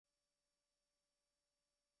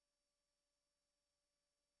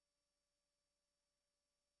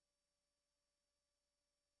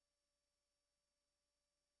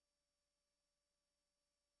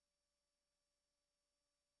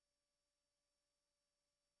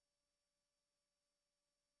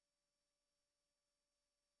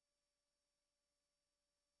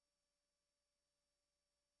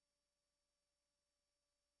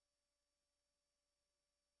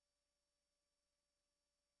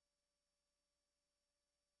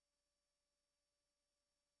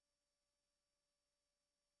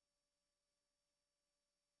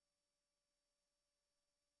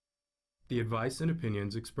The advice and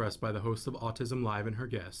opinions expressed by the host of Autism Live and her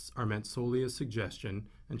guests are meant solely as suggestion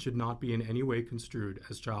and should not be in any way construed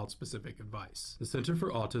as child-specific advice. The Center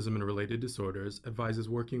for Autism and Related Disorders advises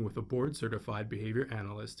working with a board-certified behavior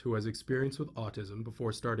analyst who has experience with autism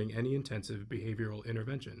before starting any intensive behavioral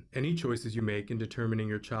intervention. Any choices you make in determining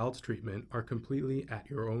your child's treatment are completely at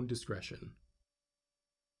your own discretion.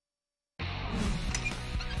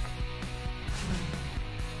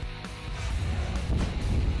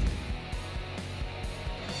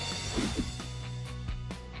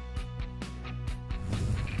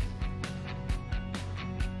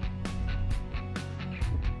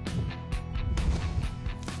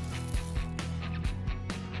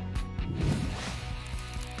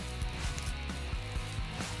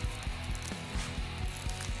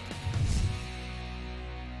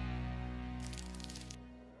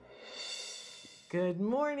 Good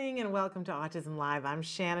morning and welcome to Autism Live. I'm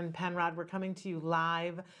Shannon Penrod. We're coming to you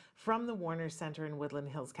live from the Warner Center in Woodland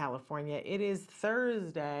Hills, California. It is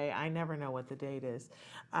Thursday. I never know what the date is.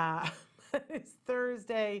 It's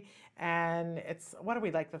Thursday and it's, what are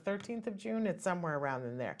we, like the 13th of June? It's somewhere around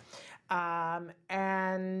in there. We're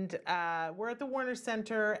at the Warner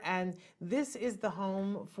Center, and this is the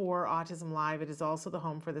home for Autism Live. It is also the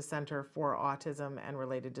home for the Center for Autism and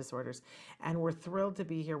Related Disorders. And we're thrilled to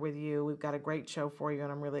be here with you. We've got a great show for you,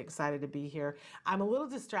 and I'm really excited to be here. I'm a little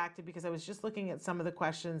distracted because I was just looking at some of the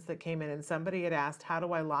questions that came in, and somebody had asked, how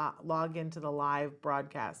do I log into the live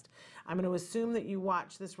broadcast? I'm going to assume that you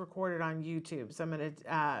watch this recorded on YouTube. So I'm going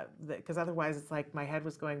to, because otherwise it's like my head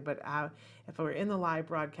was going, but if we're in the live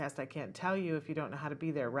broadcast, I can't tell you if you don't know how to be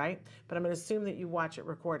there, right? But I'm going to assume that you watch it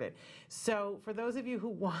recorded. So for those of you who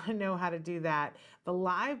want to know how to do that, the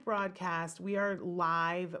live broadcast, we are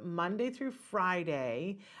live Monday through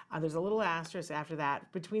Friday. There's a little asterisk after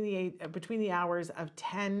that, between the hours of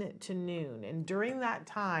 10 to noon. And during that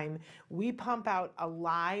time, we pump out a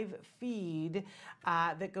live feed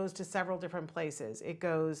that goes to several different places. It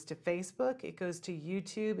goes to Facebook, it goes to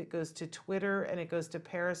YouTube, it goes to Twitter, and it goes to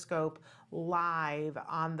Periscope live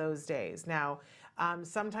on those days. Now,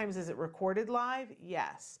 sometimes is it recorded live?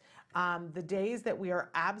 Yes. The days that we are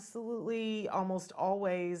absolutely almost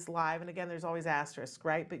always live, and again, there's always asterisk,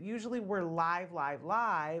 right? But usually we're live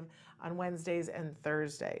on Wednesdays and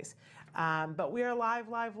Thursdays. But we are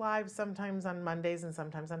live sometimes on Mondays and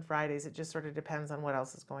sometimes on Fridays. It just sort of depends on what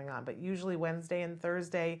else is going on. But usually Wednesday and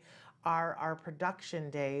Thursday are our production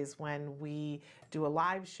days when we do a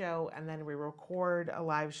live show and then we record a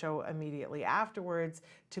live show immediately afterwards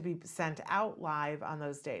to be sent out live on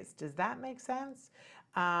those days. Does that make sense?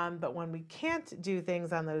 But when we can't do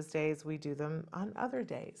things on those days, we do them on other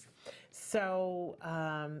days. So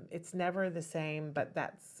it's never the same, but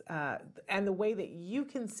that's, and the way that you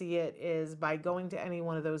can see it is by going to any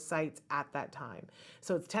one of those sites at that time.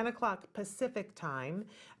 So it's 10 o'clock Pacific time,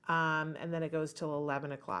 and then it goes till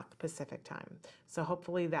 11 o'clock Pacific time. So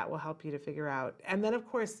hopefully that will help you to figure out. And then of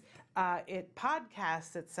course, it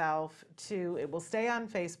podcasts itself to, it will stay on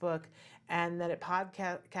Facebook, and then it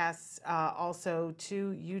podcasts also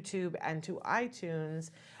to YouTube and to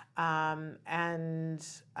iTunes.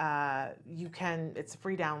 You can, it's a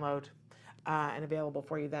free download and available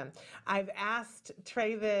for you then. I've asked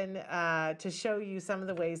Traven to show you some of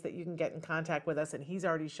the ways that you can get in contact with us, and he's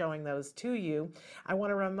already showing those to you. I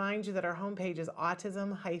want to remind you that our homepage is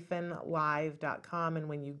autism-live.com, and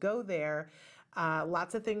when you go there,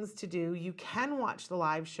 lots of things to do. You can watch the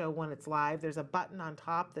live show when it's live. There's a button on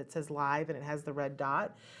top that says live and it has the red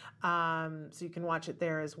dot. So you can watch it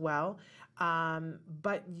there as well.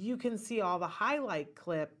 But you can see all the highlight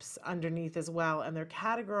clips underneath as well, and they're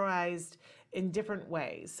categorized in different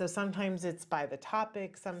ways. So sometimes it's by the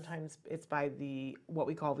topic, sometimes it's by the, what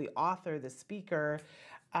we call the author, the speaker,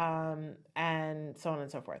 and so on and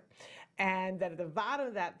so forth. And then at the bottom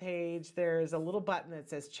of that page, there's a little button that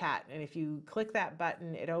says chat. And if you click that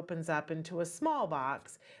button, it opens up into a small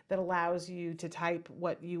box that allows you to type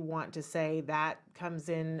what you want to say. That comes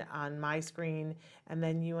in on my screen, and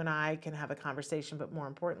then you and I can have a conversation. But more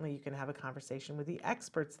importantly, you can have a conversation with the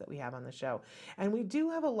experts that we have on the show. And we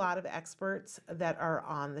do have a lot of experts that are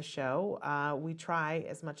on the show. We try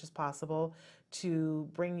as much as possible to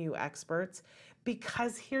bring you experts,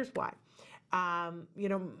 because here's why. You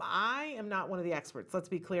know, I am not one of the experts. Let's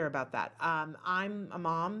be clear about that. I'm a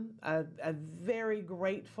mom, a very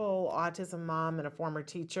grateful autism mom and a former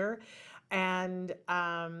teacher. And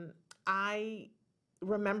I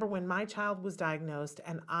remember when my child was diagnosed,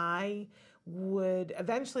 and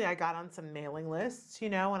eventually I got on some mailing lists, you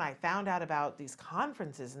know, and I found out about these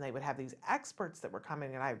conferences, and they would have these experts that were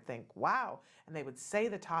coming, and I would think, wow. And they would say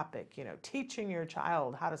the topic, you know, teaching your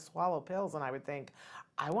child how to swallow pills. And I would think,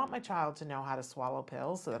 I want my child to know how to swallow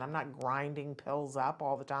pills so that I'm not grinding pills up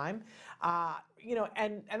all the time.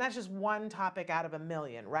 And that's just one topic out of a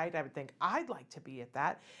million, right? I would think I'd like to be at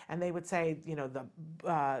that. And they would say,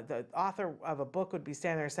 the author of a book would be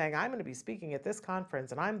standing there saying, I'm going to be speaking at this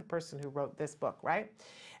conference and I'm the person who wrote this book, right?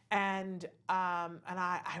 And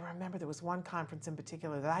I remember there was one conference in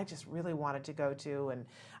particular that I just really wanted to go to, and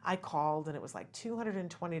I called, and it was like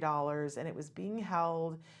 $220, and it was being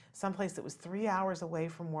held someplace that was 3 hours away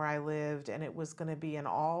from where I lived, and it was going to be an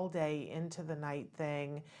all day into the night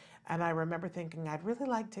thing. And I remember thinking, I'd really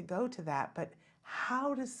like to go to that, but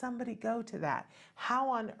how does somebody go to that? How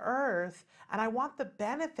on earth? And I want the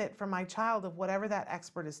benefit for my child of whatever that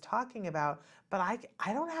expert is talking about, but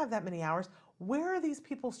I don't have that many hours. Where are these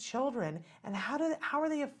people's children, and how are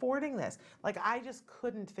they affording this? Like, I just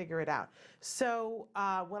couldn't figure it out. So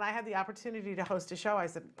when I had the opportunity to host a show, I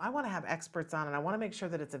said, I want to have experts on, and I want to make sure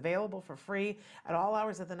that it's available for free at all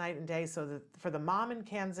hours of the night and day, so that for the mom in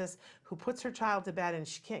Kansas who puts her child to bed and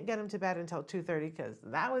she can't get him to bed until 2:30, because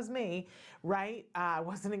that was me, right? I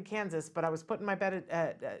wasn't in Kansas, but I was putting my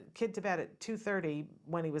kid to bed at 2:30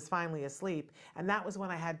 when he was finally asleep, and that was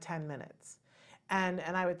when I had 10 minutes. And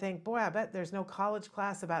I would think, boy, I bet there's no college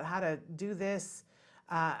class about how to do this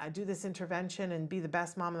intervention and be the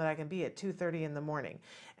best mom that I can be at 2:30 in the morning.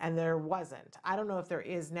 And there wasn't. I don't know if there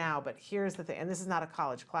is now, but here's the thing, and this is not a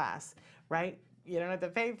college class, right? You don't have to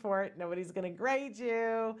pay for it. Nobody's going to grade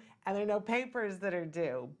you, and there are no papers that are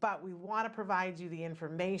due. But we want to provide you the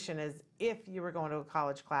information as if you were going to a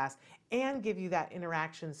college class and give you that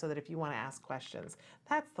interaction so that if you want to ask questions.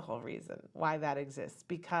 That's the whole reason why that exists,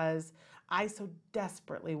 because I so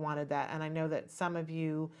desperately wanted that. And I know that some of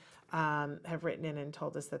you have written in and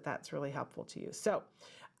told us that that's really helpful to you. So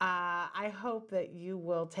I hope that you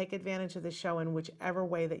will take advantage of the show in whichever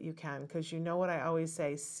way that you can, because you know what I always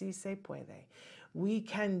say, si se puede. We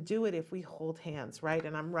can do it if we hold hands, right?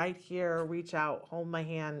 And I'm right here, reach out, hold my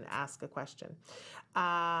hand, ask a question.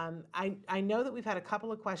 I know that we've had a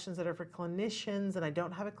couple of questions that are for clinicians, and I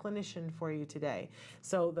don't have a clinician for you today.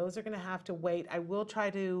 So those are going to have to wait. I will try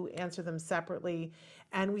to answer them separately.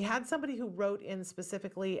 And we had somebody who wrote in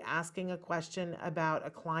specifically asking a question about a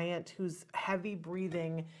client who's heavy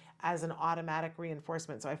breathing as an automatic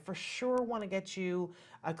reinforcement. So I for sure want to get you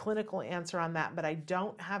a clinical answer on that, but I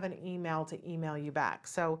don't have an email to email you back.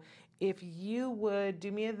 So if you would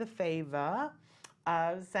do me the favor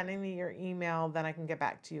of sending me your email, then I can get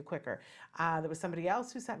back to you quicker. There was somebody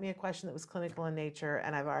else who sent me a question that was clinical in nature,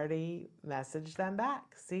 and I've already messaged them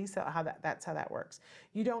back. See, so that's how that works.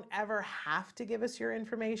 You don't ever have to give us your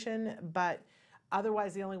information, but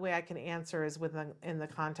otherwise, the only way I can answer is in the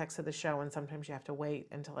context of the show, and sometimes you have to wait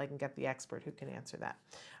until I can get the expert who can answer that.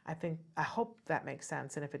 I hope that makes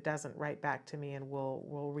sense, and if it doesn't, write back to me and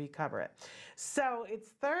we'll recover it. So it's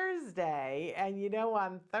Thursday, and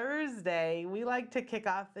on Thursday, we like to kick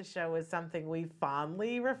off the show with something we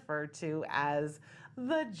fondly refer to as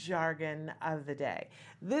the jargon of the day.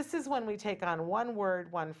 This is when we take on one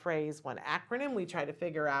word, one phrase, one acronym. We try to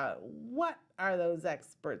figure out what are those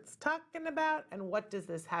experts talking about and what does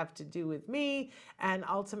this have to do with me, and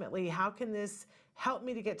ultimately how can this help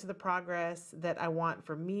me to get to the progress that I want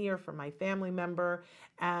for me or for my family member,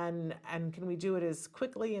 and can we do it as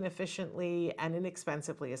quickly and efficiently and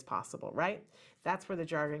inexpensively as possible, right? That's where the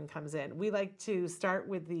jargon comes in. We like to start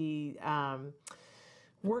with the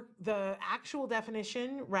actual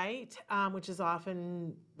definition, right? Which is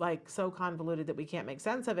often like so convoluted that we can't make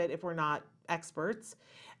sense of it if we're not experts.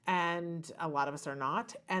 And a lot of us are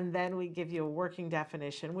not. And then we give you a working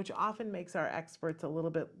definition, which often makes our experts a little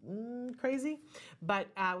bit crazy, but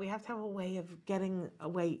we have to have a way of getting a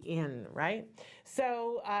way in, right?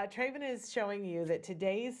 So Traven is showing you that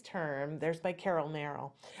today's term, there's by Carol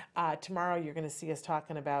Merrill. Tomorrow you're going to see us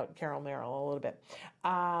talking about Carol Merrill a little bit.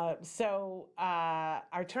 So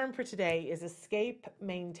our term for today is escape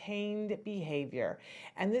maintained behavior.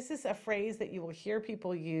 And this is a phrase that you will hear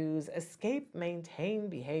people use, escape maintained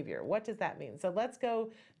behavior. What does that mean? So let's go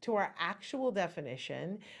to our actual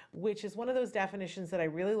definition, which is one of those definitions that I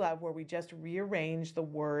really love, where we just rearrange the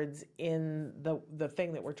words in the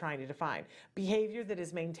thing that we're trying to define. Behavior that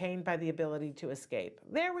is maintained by the ability to escape.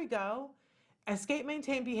 There we go. Escape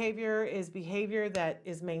maintained behavior is behavior that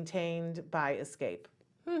is maintained by escape.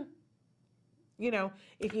 If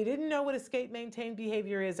you didn't know what escape maintained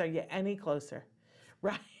behavior is, are you any clear?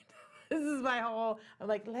 Right? This is my whole, I'm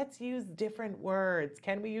like, let's use different words.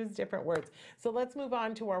 Can we use different words? So let's move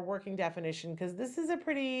on to our working definition, because this is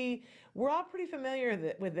we're all pretty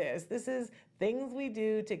familiar with this. This is things we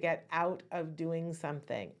do to get out of doing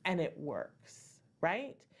something, and it works,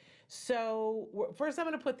 right? So first I'm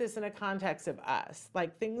going to put this in a context of us,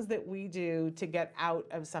 like things that we do to get out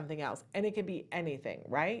of something else. And it can be anything,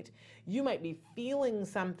 right? You might be feeling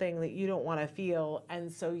something that you don't want to feel, and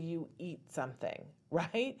so you eat something,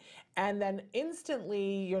 right? And then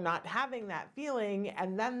instantly you're not having that feeling,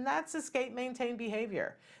 and then that's escape maintain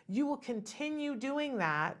behavior. You will continue doing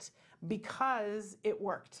that because it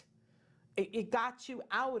worked. It got you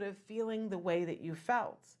out of feeling the way that you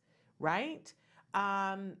felt, right?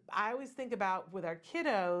 I always think about with our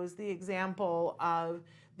kiddos the example of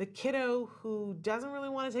the kiddo who doesn't really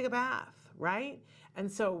want to take a bath, right?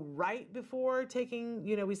 And so right before taking,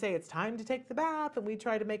 we say it's time to take the bath, and we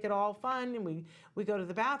try to make it all fun, and we go to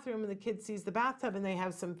the bathroom, and the kid sees the bathtub and they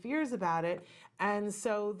have some fears about it. And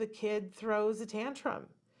so the kid throws a tantrum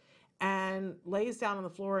and lays down on the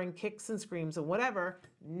floor and kicks and screams and whatever.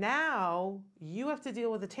 Now you have to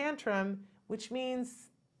deal with a tantrum, which means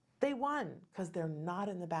they won because they're not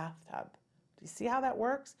in the bathtub. Do you see how that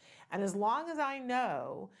works? And as long as I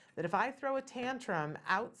know that if I throw a tantrum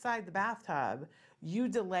outside the bathtub, you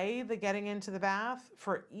delay the getting into the bath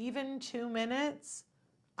for even 2 minutes,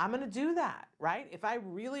 I'm going to do that, right? If I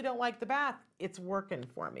really don't like the bath, it's working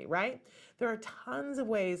for me, right? There are tons of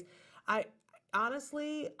ways.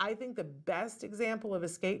 Honestly, I think the best example of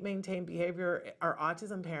escape maintain behavior are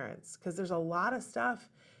autism parents, because there's a lot of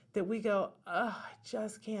stuff that we go, oh, I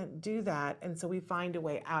just can't do that. And so we find a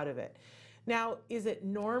way out of it. Now, is it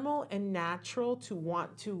normal and natural to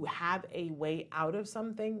want to have a way out of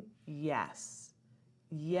something? Yes.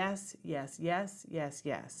 Yes, yes, yes, yes,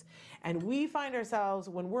 yes. And we find ourselves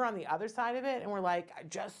when we're on the other side of it and we're like,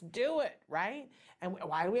 just do it, right? And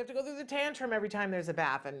why do we have to go through the tantrum every time there's a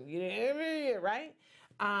bath? And right?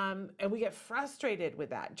 And we get frustrated with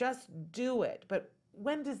that. Just do it. But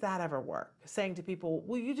when does that ever work? Saying to people,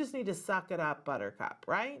 well, you just need to suck it up, buttercup,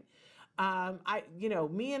 right?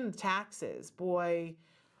 Me and taxes, boy,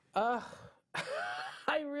 ugh.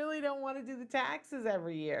 I really don't want to do the taxes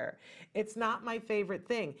every year. It's not my favorite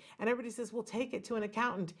thing. And everybody says, well, take it to an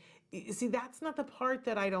accountant. See, that's not the part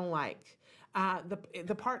that I don't like.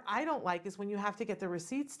 The part I don't like is when you have to get the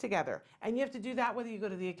receipts together, and you have to do that whether you go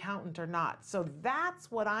to the accountant or not. So that's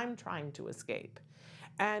what I'm trying to escape.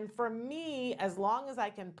 And for me, as long as I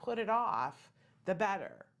can put it off, the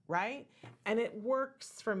better, right? And it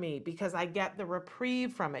works for me because I get the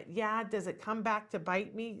reprieve from it. Yeah, does it come back to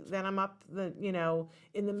bite me? Then I'm up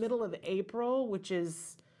in the middle of April, which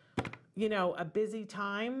is, a busy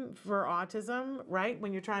time for autism, right?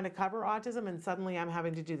 When you're trying to cover autism and suddenly I'm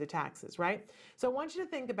having to do the taxes, right? So I want you to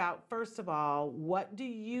think about, first of all, what do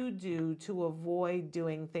you do to avoid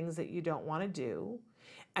doing things that you don't want to do?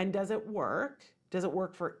 And does it work? Does it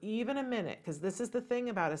work for even a minute? Because this is the thing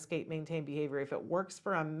about escape maintain behavior. If it works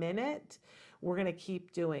for a minute, we're going to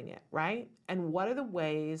keep doing it, right? And what are the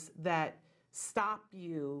ways that stop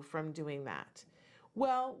you from doing that?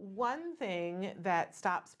 Well, one thing that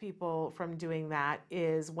stops people from doing that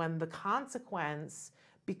is when the consequence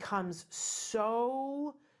becomes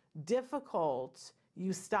so difficult,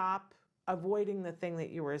 you stop avoiding the thing that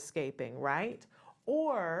you were escaping, right?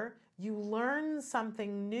 Or you learn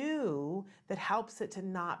something new that helps it to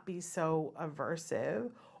not be so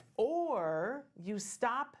aversive, or you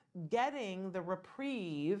stop getting the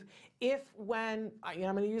reprieve when I'm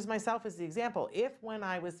going to use myself as the example, when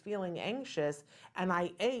I was feeling anxious and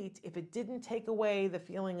I ate, if it didn't take away the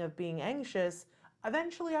feeling of being anxious,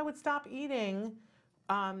 eventually I would stop eating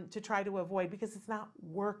to try to avoid, because it's not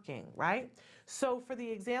working, right? So for the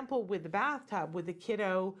example with the bathtub, with the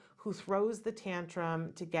kiddo who throws the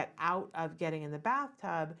tantrum to get out of getting in the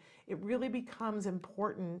bathtub, it really becomes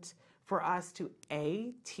important for us to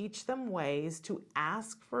teach them ways to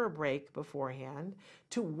ask for a break beforehand,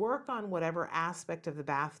 to work on whatever aspect of the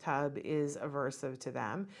bathtub is aversive to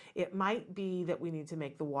them. It might be that we need to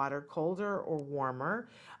make the water colder or warmer.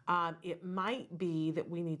 It might be that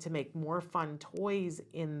we need to make more fun toys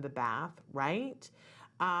in the bath, right?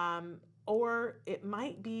 Or it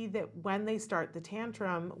might be that when they start the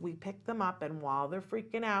tantrum, we pick them up, and while they're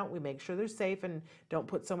freaking out, we make sure they're safe and don't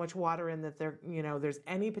put so much water in that there's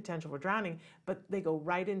any potential for drowning, but they go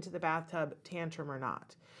right into the bathtub, tantrum or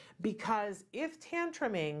not. Because if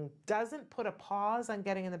tantruming doesn't put a pause on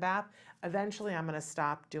getting in the bath, eventually I'm going to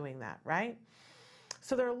stop doing that, right?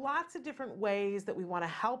 So there are lots of different ways that we want to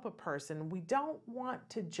help a person. We don't want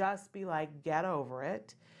to just be like, get over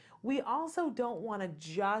it. We also don't want to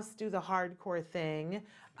just do the hardcore thing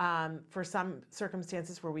for some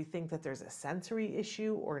circumstances where we think that there's a sensory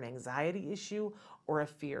issue or an anxiety issue or a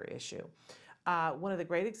fear issue. One of the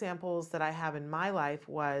great examples that I have in my life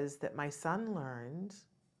was that my son learned,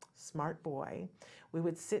 smart boy, we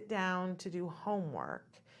would sit down to do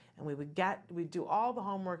homework, and we'd do all the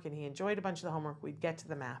homework, and he enjoyed a bunch of the homework. We'd get to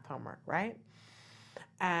the math homework, right?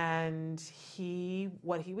 And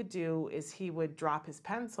what he would do is he would drop his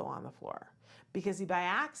pencil on the floor, because he by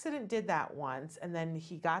accident did that once, and then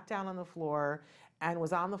he got down on the floor and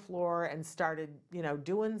was on the floor and started,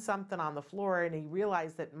 doing something on the floor, and he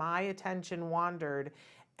realized that my attention wandered,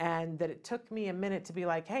 and that it took me a minute to be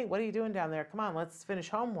like, hey, what are you doing down there? Come on, let's finish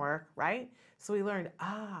homework, right? So we learned,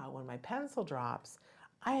 when my pencil drops,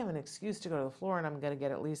 I have an excuse to go to the floor, and I'm going to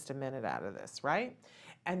get at least a minute out of this, right?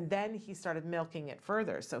 And then he started milking it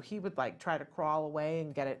further. So he would try to crawl away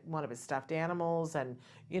and get at one of his stuffed animals and,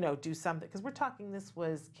 do something. Because we're talking, this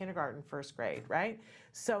was kindergarten, first grade, right?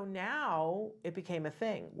 So now it became a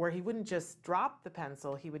thing where he wouldn't just drop the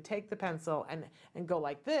pencil. He would take the pencil and go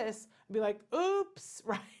like this and be like, oops,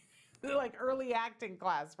 right? Like early acting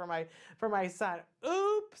class for my son.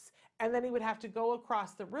 Oops. And then he would have to go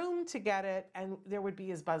across the room to get it, and there would be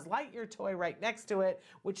his Buzz Lightyear toy right next to it,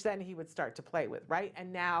 which then he would start to play with, right?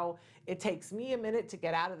 And now it takes me a minute to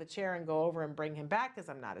get out of the chair and go over and bring him back, because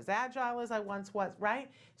I'm not as agile as I once was, right?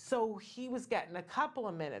 So he was getting a couple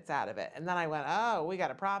of minutes out of it. And then I went, oh, we got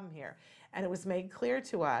a problem here. And it was made clear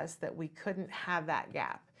to us that we couldn't have that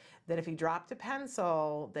gap, that if he dropped a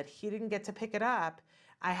pencil, that he didn't get to pick it up.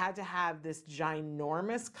 I had to have this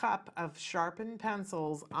ginormous cup of sharpened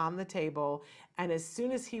pencils on the table, and as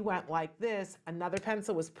soon as he went like this, another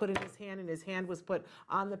pencil was put in his hand, and his hand was put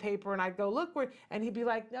on the paper, and I'd go, look, and he'd be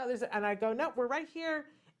like, no, and I'd go, no, we're right here,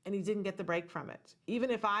 and he didn't get the break from it.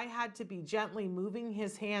 Even if I had to be gently moving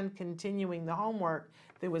his hand, continuing the homework,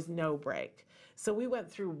 there was no break. So we went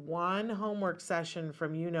through one homework session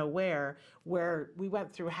from where we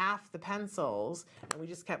went through half the pencils, and we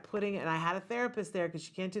just kept putting it, and I had a therapist there, because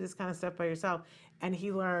you can't do this kind of stuff by yourself, and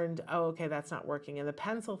he learned, oh, okay, that's not working, and the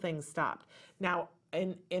pencil thing stopped. Now,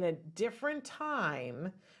 in a different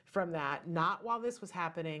time from that, not while this was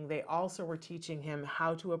happening, they also were teaching him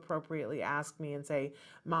how to appropriately ask me and say,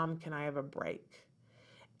 Mom, can I have a break?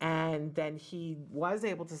 And then he was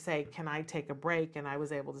able to say, can I take a break? And I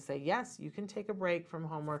was able to say, yes, you can take a break from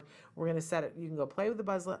homework. We're going to set it. You can go play with the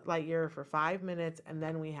Buzz Lightyear for 5 minutes, and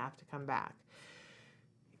then we have to come back.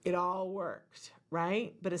 It all worked,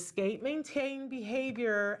 right? But escape maintain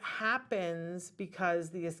behavior happens because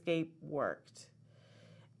the escape worked.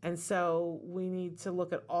 And so we need to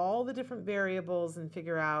look at all the different variables and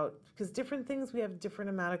figure out, because different things we have different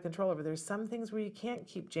amount of control over. There's some things where you can't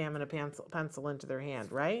keep jamming a pencil into their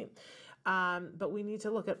hand, right? But we need to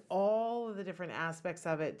look at all of the different aspects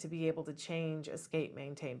of it to be able to change escape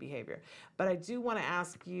maintain behavior. But I do want to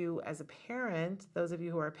ask you as a parent, those of you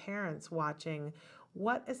who are parents watching,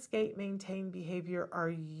 what escape maintain behavior are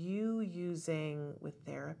you using with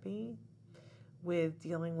therapy? With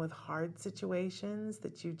dealing with hard situations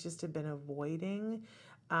that you just have been avoiding?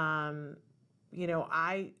 I'm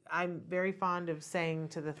very fond of saying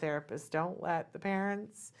to the therapist, don't let the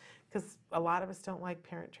parents, because a lot of us don't like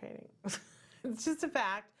parent training. It's just a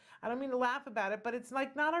fact. I don't mean to laugh about it, but it's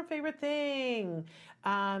not our favorite thing,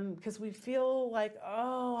 because we feel like,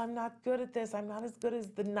 oh, I'm not good at this. I'm not as good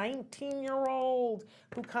as the 19-year-old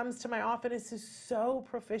who comes to my office who's so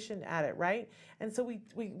proficient at it, right? And so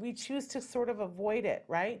we choose to sort of avoid it,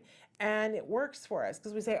 right? And it works for us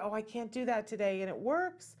because we say, oh, I can't do that today, and it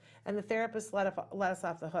works. And the therapist let us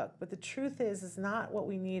off the hook. But the truth is not what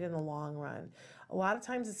we need in the long run. A lot of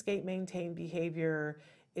times escape maintain behavior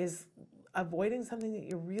is avoiding something that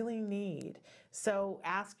you really need. So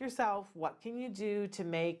ask yourself, what can you do to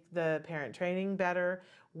make the parent training better?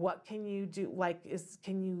 What can you do?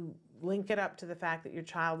 Can you link it up to the fact that your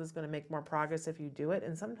child is going to make more progress if you do it?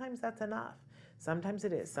 And sometimes that's enough. Sometimes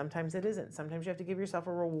it is. Sometimes it isn't. Sometimes you have to give yourself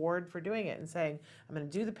a reward for doing it and saying, I'm going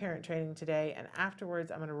to do the parent training today, and afterwards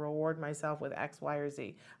I'm going to reward myself with X, Y, or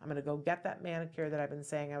Z. I'm going to go get that manicure that I've been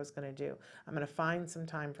saying I was going to do. I'm going to find some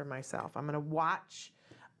time for myself. I'm going to watch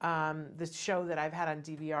the show that I've had on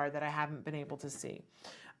DVR that I haven't been able to see.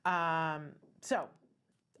 That's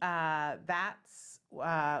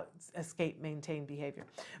escape maintain behavior.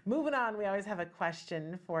 Moving on, we always have a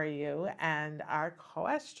question for you, and our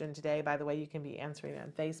question today, by the way, you can be answering it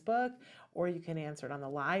on Facebook, or you can answer it on the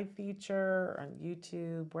live feature, or on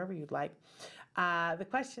YouTube, wherever you'd like. The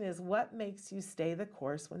question is, what makes you stay the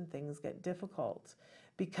course when things get difficult?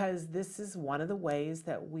 Because this is one of the ways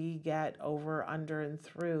that we get over, under, and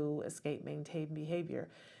through escape maintain behavior.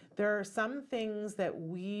 There are some things that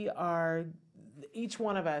each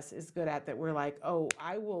one of us is good at, that we're like, oh,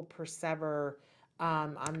 I will persevere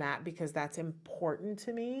on that because that's important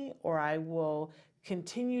to me, or I will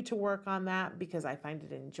continue to work on that because I find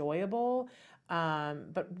it enjoyable.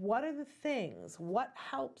 But what are the things? What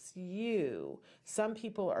helps you? Some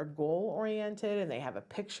people are goal oriented and they have a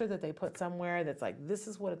picture that they put somewhere that's like, this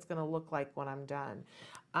is what it's going to look like when I'm done.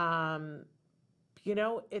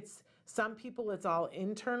 It's some people it's all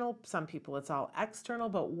internal, some people it's all external,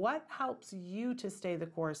 but what helps you to stay the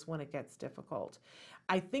course when it gets difficult?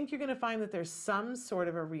 I think you're going to find that there's some sort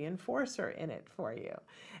of a reinforcer in it for you.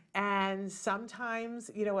 And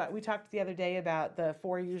sometimes, what we talked the other day about the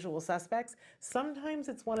 4 usual suspects, sometimes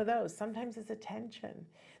it's one of those. Sometimes it's attention,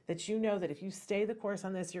 that you know that if you stay the course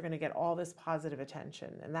on this, you're going to get all this positive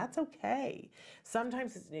attention, and that's okay.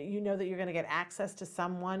 Sometimes you know that you're going to get access to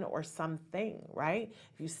someone or something, right?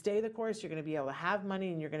 If you stay the course, you're going to be able to have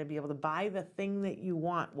money and you're going to be able to buy the thing that you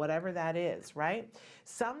want, whatever that is, right?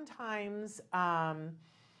 Sometimes,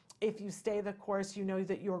 if you stay the course, you know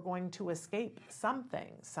that you're going to escape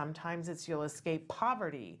something. Sometimes it's you'll escape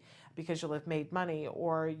poverty because you'll have made money,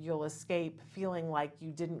 or you'll escape feeling like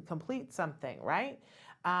you didn't complete something, right?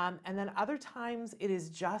 And then other times it is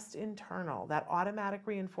just internal, that automatic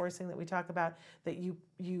reinforcing that we talk about, that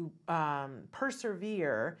you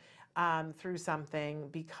persevere through something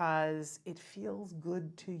because it feels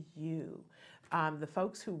good to you. The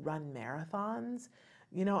folks who run marathons,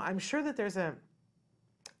 I'm sure that there's a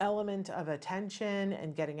element of attention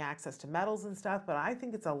and getting access to medals and stuff, but I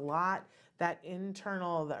think it's a lot that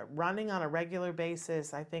internal, that running on a regular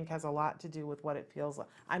basis, I think has a lot to do with what it feels like.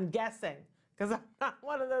 I'm guessing, because I'm not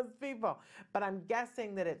one of those people, but I'm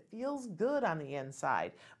guessing that it feels good on the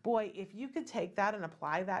inside. Boy, if you could take that and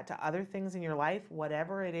apply that to other things in your life,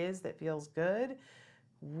 whatever it is that feels good,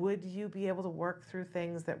 would you be able to work through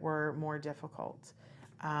things that were more difficult?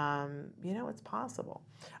 It's possible.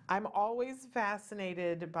 I'm always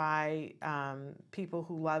fascinated by people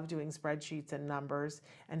who love doing spreadsheets and numbers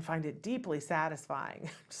and find it deeply satisfying.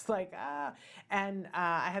 Just like, And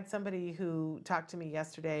I had somebody who talked to me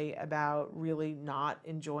yesterday about really not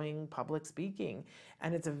enjoying public speaking.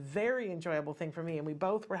 And it's a very enjoyable thing for me. And we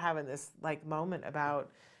both were having this moment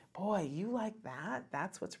about, boy, you like that?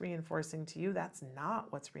 That's what's reinforcing to you. That's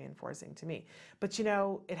not what's reinforcing to me. But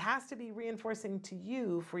it has to be reinforcing to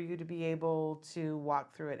you for you to be able to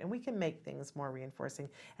walk through it. And we can make things more reinforcing,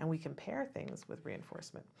 and we can pair things with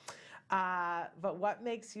reinforcement. But what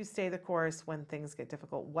makes you stay the course when things get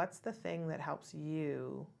difficult? What's the thing that helps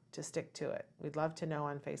you to stick to it? We'd love to know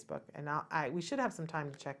on Facebook, and we should have some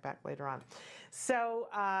time to check back later on. So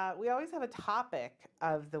we always have a topic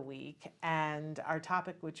of the week, and our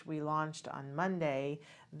topic, which we launched on Monday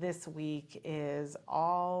this week, is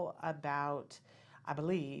all about, I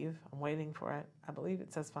believe, I'm waiting for it, I believe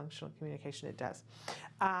it says functional communication. It does.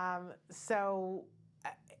 So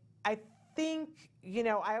I think,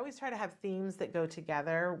 I always try to have themes that go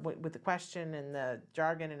together with the question and the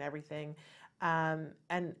jargon and everything.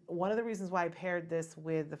 And one of the reasons why I paired this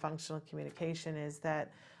with the functional communication is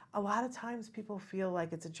that a lot of times people feel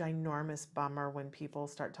like it's a ginormous bummer when people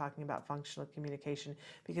start talking about functional communication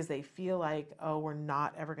because they feel like, oh, we're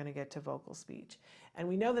not ever going to get to vocal speech. And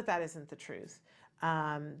we know that that isn't the truth.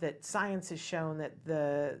 That science has shown that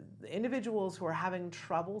the individuals who are having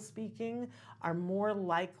trouble speaking are more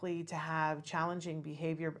likely to have challenging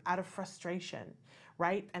behavior out of frustration,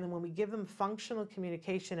 right? And then when we give them functional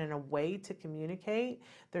communication and a way to communicate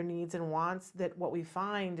their needs and wants, that what we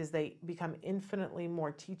find is they become infinitely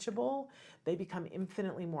more teachable, they become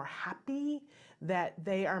infinitely more happy, that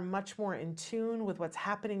they are much more in tune with what's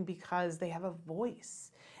happening because they have a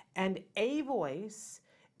voice. And a voice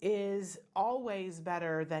is always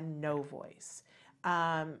better than no voice.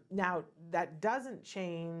 Now, that doesn't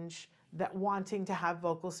change that wanting to have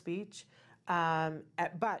vocal speech,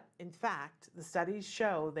 but in fact, the studies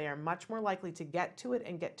show they are much more likely to get to it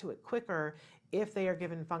and get to it quicker if they are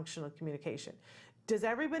given functional communication. Does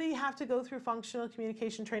everybody have to go through functional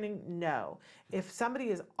communication training? No. If somebody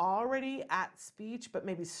is already at speech but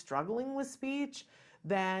maybe struggling with speech,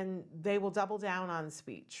 then they will double down on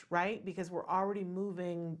speech, right? Because we're already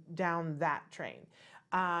moving down that train.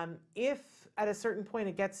 If at a certain point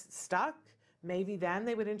it gets stuck, maybe then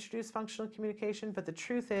they would introduce functional communication. But the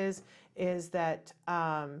truth is that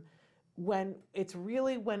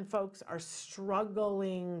when folks are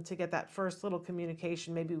struggling to get that first little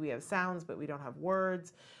communication, maybe we have sounds, but we don't have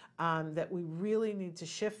words, that we really need to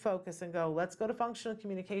shift focus and go, let's go to functional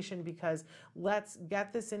communication, because let's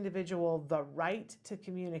get this individual the right to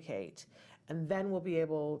communicate, and then we'll be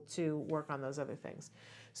able to work on those other things.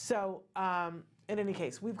 So in any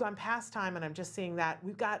case, we've gone past time, and I'm just seeing that.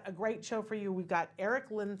 We've got a great show for you. We've got Erik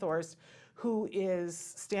Linthorst, who is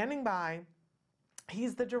standing by.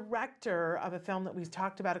 He's the director of a film that we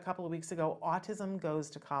talked about a couple of weeks ago, Autism Goes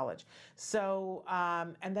to College. So,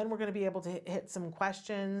 and then we're going to be able to hit some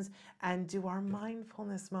questions and do our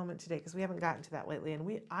mindfulness moment today, because we haven't gotten to that lately,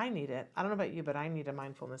 and I need it. I don't know about you, but I need a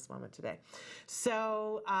mindfulness moment today.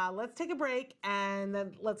 So let's take a break, and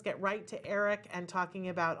then let's get right to Erik and talking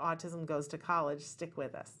about Autism Goes to College. Stick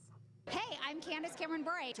with us. Hey, I'm Candace Cameron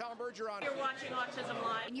Bray. Tom Bergeron. You're watching Autism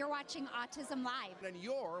Live. And you're watching Autism Live. And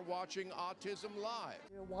you're watching Autism Live.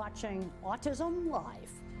 You're watching Autism Live.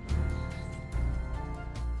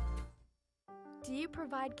 Do you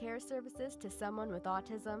provide care services to someone with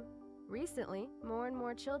autism? Recently, more and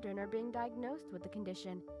more children are being diagnosed with the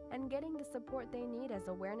condition and getting the support they need as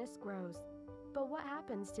awareness grows. But what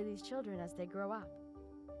happens to these children as they grow up?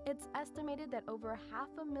 It's estimated that over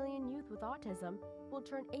 500,000 youth with autism will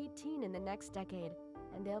turn 18 in the next decade,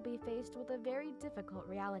 and they'll be faced with a very difficult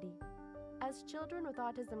reality. As children with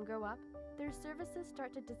autism grow up, their services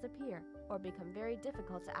start to disappear or become very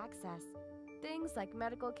difficult to access. Things like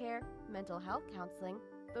medical care, mental health counseling,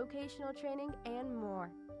 vocational training, and more.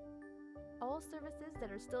 All services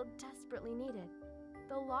that are still desperately needed.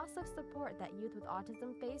 The loss of support that youth with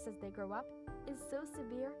autism face as they grow up is so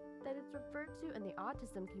severe that it's referred to in the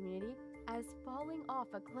autism community as falling off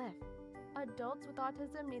a cliff. Adults with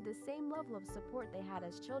autism need the same level of support they had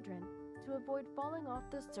as children to avoid falling off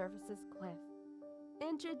the services cliff.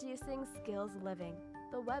 Introducing Skills Living,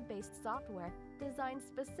 the web-based software designed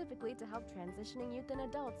specifically to help transitioning youth and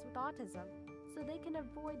adults with autism so they can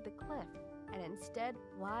avoid the cliff and instead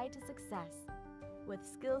fly to success. With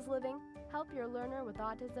Skills Living, help your learner with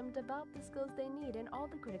autism develop the skills they need in all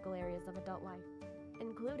the critical areas of adult life,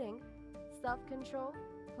 including self-control,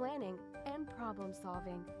 planning, and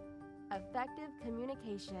problem-solving, effective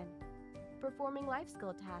communication, performing life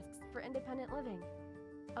skill tasks for independent living,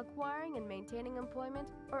 acquiring and maintaining employment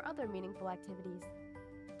or other meaningful activities,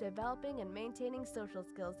 developing and maintaining social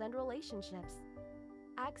skills and relationships,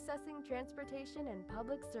 accessing transportation and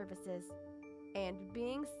public services, and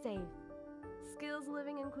being safe. Skills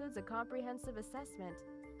Living includes a comprehensive assessment,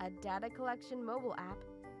 a data collection mobile app,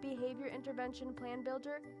 behavior intervention plan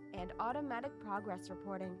builder, and automatic progress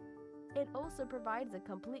reporting. It also provides a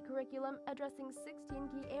complete curriculum addressing 16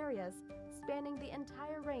 key areas spanning the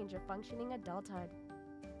entire range of functioning adulthood.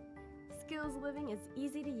 Skills Living is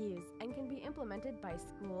easy to use and can be implemented by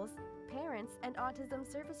schools, parents, and autism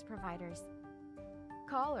service providers.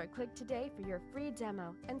 Call or click today for your free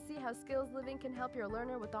demo and see how Skills Living can help your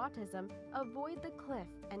learner with autism avoid the cliff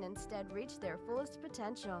and instead reach their fullest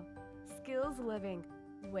potential. Skills Living.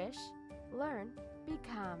 Wish, learn,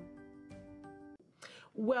 become.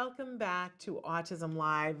 Welcome back to Autism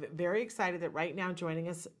Live. Very excited that right now joining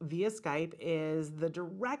us via Skype is the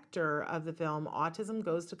director of the film Autism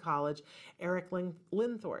Goes to College, Erik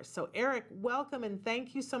Linthorst. So Erik, welcome and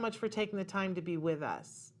thank you so much for taking the time to be with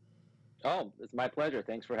us. Oh, it's my pleasure.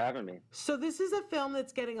 Thanks for having me. So this is a film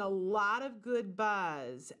that's getting a lot of good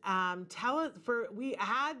buzz. We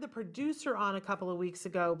had the producer on a couple of weeks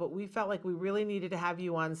ago, but we felt like we really needed to have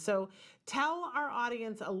you on. So tell our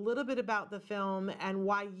audience a little bit about the film and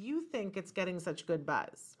why you think it's getting such good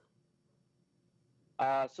buzz.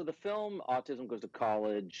 So the film Autism Goes to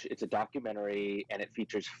College, it's a documentary, and it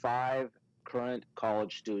features 5 current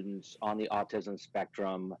college students on the autism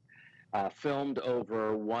spectrum, filmed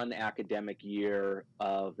over one academic year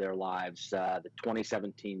of their lives, the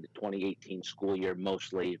 2017 to 2018 school year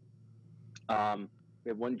mostly. We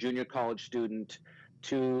have one junior college student,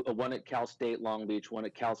 one at Cal State Long Beach, one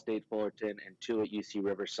at Cal State Fullerton, and 2 at UC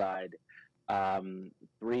Riverside.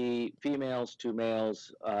 3 females, 2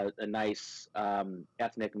 males, a nice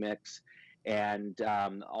ethnic mix, and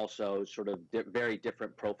also sort of very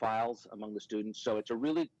different profiles among the students. So it's a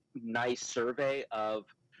really nice survey of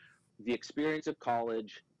the experience of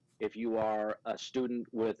college if you are a student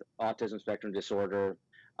with autism spectrum disorder.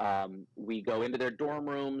 We go into their dorm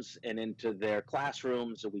rooms and into their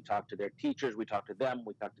classrooms, and we talk to their teachers, we talk to them,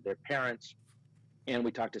 we talk to their parents, and we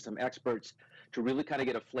talk to some experts to really kind of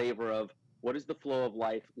get a flavor of what is the flow of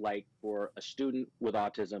life like for a student with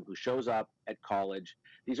autism who shows up at college.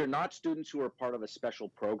 These are not students who are part of a special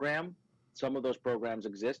program. Some of those programs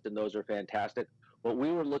exist, and those are fantastic. What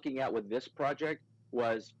we were looking at with this project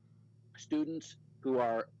was students who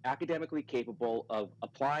are academically capable of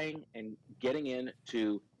applying and getting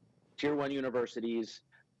into Tier 1 universities,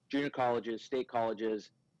 junior colleges, state colleges,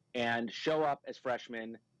 and show up as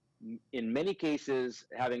freshmen, in many cases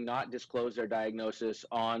having not disclosed their diagnosis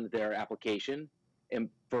on their application, and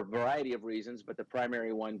for a variety of reasons, but the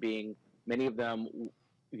primary one being many of them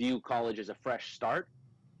view college as a fresh start,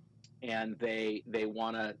 and they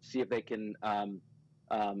want to see if they can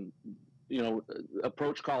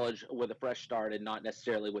approach college with a fresh start and not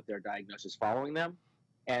necessarily with their diagnosis following them.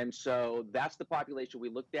 And so that's the population we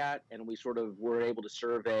looked at, and we sort of were able to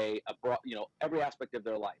survey every aspect of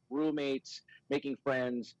their life: roommates, making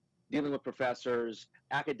friends, dealing with professors,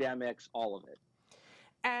 academics, all of it.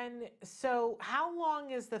 And so how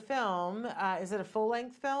long is the film? Is it a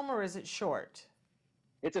full-length film or is it short?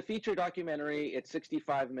 It's a feature documentary. It's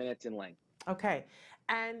 65 minutes in length. Okay.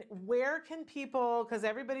 And where can people, because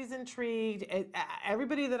everybody's intrigued,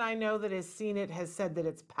 everybody that I know that has seen it has said that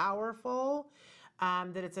it's powerful,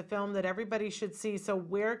 that it's a film that everybody should see. So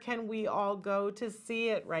where can we all go to see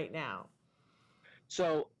it right now?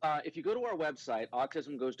 So if you go to our website,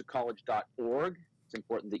 autismgoestocollege.org, it's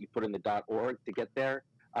important that you put in the .org to get there.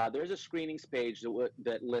 There's a screenings page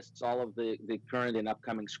that lists all of the current and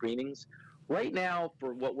upcoming screenings. Right now,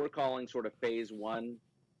 for what we're calling sort of phase one,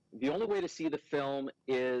 the only way to see the film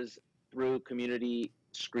is through community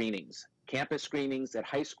screenings, campus screenings at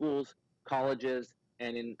high schools, colleges,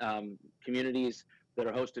 and in communities that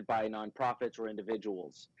are hosted by nonprofits or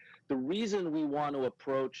individuals. The reason we want to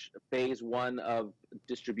approach phase one of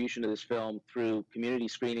distribution of this film through community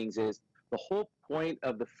screenings is the whole point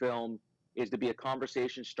of the film is to be a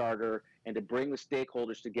conversation starter and to bring the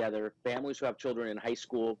stakeholders together, families who have children in high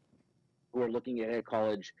school who are looking at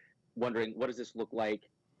college, wondering, what does this look like?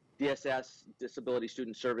 DSS, Disability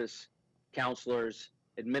Student Service, counselors,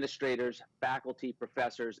 administrators, faculty,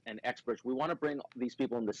 professors, and experts. We want to bring these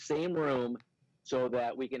people in the same room so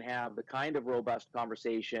that we can have the kind of robust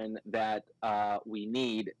conversation that we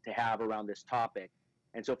need to have around this topic.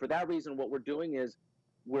 And so for that reason, what we're doing is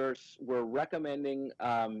we're recommending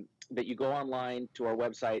that you go online to our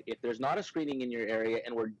website if there's not a screening in your area,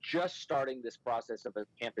 and we're just starting this process of a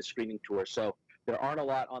campus screening tour. So there aren't a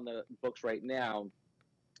lot on the books right now.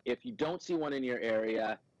 If you don't see one in your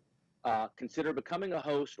area, consider becoming a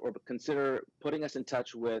host or consider putting us in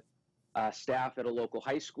touch with staff at a local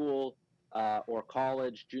high school or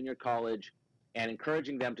college, junior college, and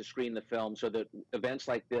encouraging them to screen the film so that events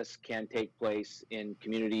like this can take place in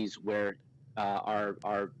communities where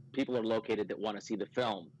our people are located that want to see the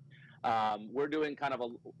film. We're doing kind of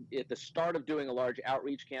at the start of doing a large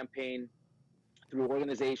outreach campaign through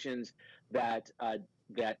organizations that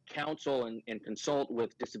counsel and consult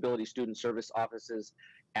with disability student service offices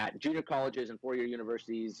at junior colleges and four-year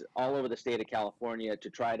universities all over the state of California to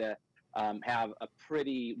try to have a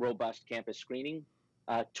pretty robust campus screening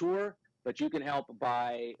tour. But you can help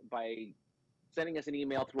by sending us an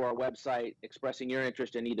email through our website, expressing your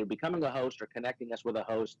interest in either becoming a host or connecting us with a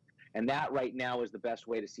host. And that right now is the best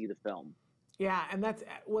way to see the film. Yeah, and that's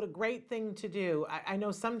what a great thing to do. I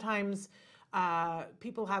know sometimes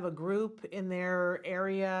people have a group in their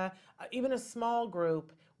area, even a small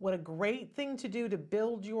group. What a great thing to do to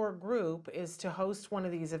build your group is to host one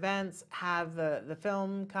of these events, have the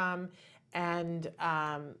film come, and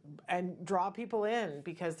draw people in,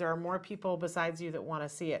 because there are more people besides you that want to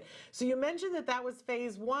see it. So you mentioned that was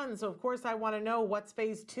phase one. So of course I want to know, what's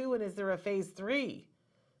phase two, and is there a phase three?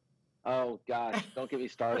 Oh gosh, don't get me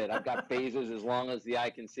started. I've got phases as long as the eye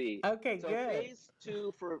can see. Okay, so good. Phase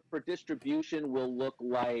two for distribution will look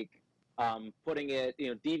like putting it,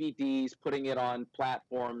 DVDs, putting it on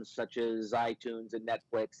platforms such as iTunes and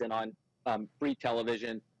Netflix, and on free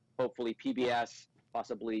television, hopefully PBS,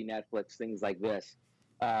 possibly Netflix, things like this.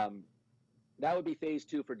 That would be phase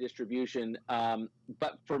two for distribution.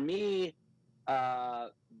 But for me,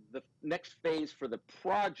 the next phase for the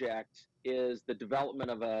project is the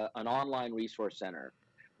development of an online resource center.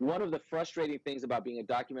 One of the frustrating things about being a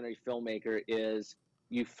documentary filmmaker is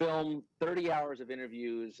you film 30 hours of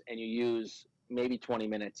interviews and you use maybe 20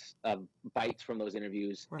 minutes of bites from those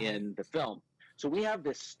interviews in the film. So we have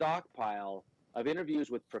this stockpile of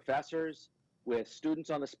interviews with professors, with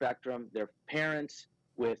students on the spectrum, their parents,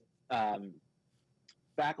 with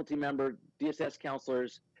faculty member, DSS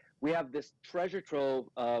counselors. We have this treasure trove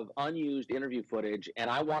of unused interview footage,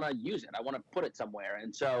 and I want to use it. I want to put it somewhere.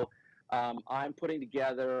 And so I'm putting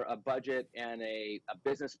together a budget and a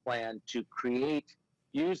business plan to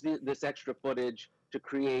use this extra footage to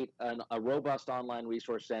create a robust online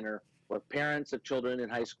resource center where parents of children in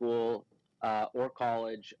high school or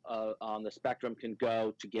college on the spectrum can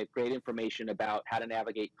go to get great information about how to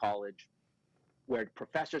navigate college, where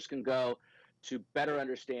professors can go to better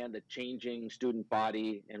understand the changing student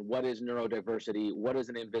body and what is neurodiversity, what is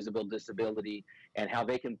an invisible disability, and how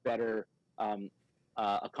they can better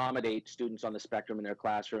accommodate students on the spectrum in their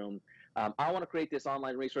classroom. I want to create this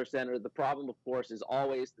online resource center. The problem, of course, is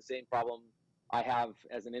always the same problem I have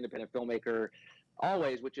as an independent filmmaker,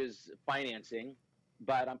 always, which is financing.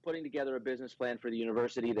 but I'm putting together a business plan for the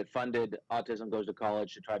university that funded Autism Goes to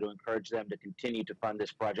College to try to encourage them to continue to fund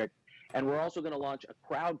this project. And we're also going to launch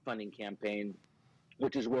a crowdfunding campaign,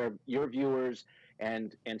 which is where your viewers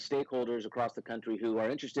and stakeholders across the country who are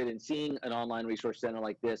interested in seeing an online resource center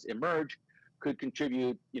like this emerge could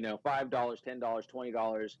contribute, $5, $10,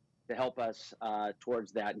 $20 to help us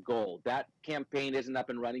towards that goal. That campaign isn't up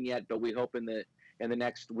and running yet, but we hope in the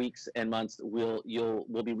next weeks and months we'll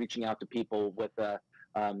be reaching out to people with a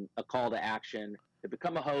call to action to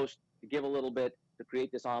become a host, to give a little bit, to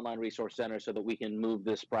create this online resource center so that we can move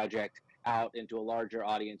this project out into a larger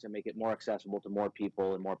audience and make it more accessible to more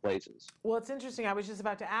people in more places. Well, it's interesting. I was just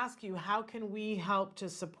about to ask you, how can we help to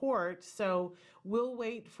support? So we'll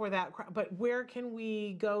wait for that. But where can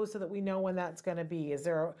we go so that we know when that's going to be? Is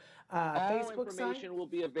there a Facebook site? All information will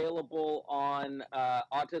be available on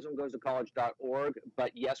autismgoestocollege.org.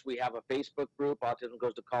 But yes, we have a Facebook group, Autism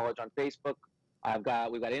Goes to College on Facebook. We've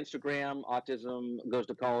got Instagram, Autism Goes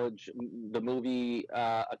to College, the movie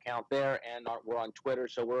account there, and we're on Twitter.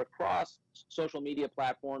 So we're across social media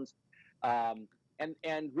platforms. And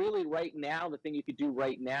really right now, the thing you could do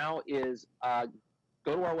right now is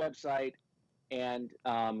go to our website and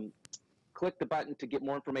click the button to get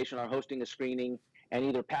more information on hosting a screening, and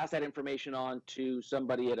either pass that information on to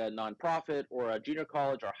somebody at a nonprofit or a junior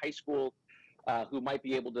college or high school who might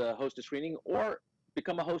be able to host a screening, or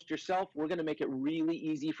become a host yourself. We're going to make it really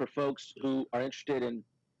easy for folks who are interested in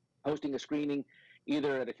hosting a screening,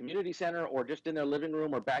 either at a community center or just in their living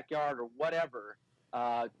room or backyard or whatever,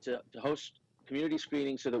 to host community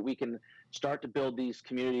screenings so that we can start to build these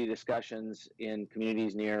community discussions in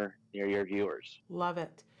communities near your viewers. Love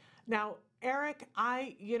it. Now, Erik,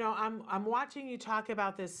 I'm watching you talk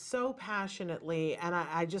about this so passionately, and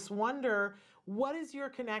I just wonder, what is your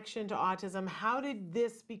connection to autism? How did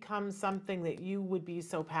this become something that you would be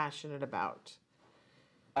so passionate about?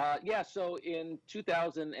 So in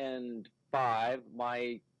 2005,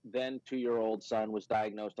 my then 2-year-old son was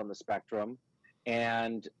diagnosed on the spectrum,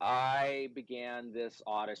 and I began this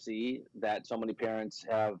odyssey that so many parents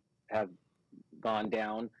have gone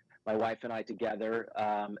down, my wife and I together,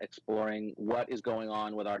 exploring what is going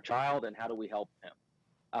on with our child and how do we help him.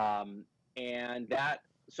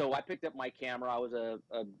 So I picked up my camera. I was a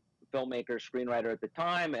filmmaker, screenwriter at the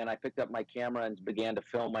time, and I picked up my camera and began to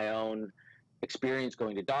film my own experience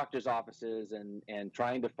going to doctor's offices and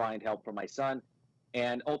trying to find help for my son,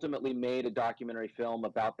 and ultimately made a documentary film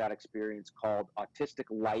about that experience called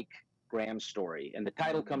Autistic-Like Graham's Story. And the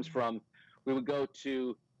title comes from, we would go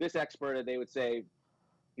to this expert and they would say,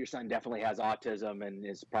 your son definitely has autism and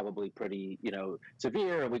is probably pretty,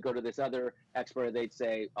 severe. And we go to this other expert, they'd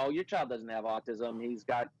say, oh, your child doesn't have autism. He's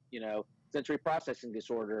got, sensory processing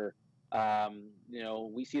disorder.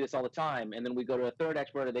 We see this all the time. And then we go to a third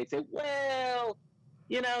expert and they'd say, well,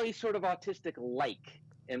 he's sort of autistic-like.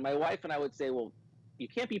 And my wife and I would say, well, you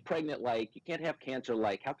can't be pregnant-like, you can't have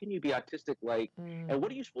cancer-like. How can you be autistic-like? And what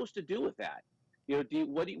are you supposed to do with that?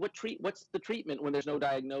 What's the treatment when there's no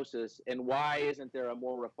diagnosis, and why isn't there a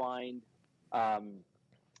more refined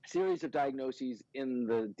series of diagnoses in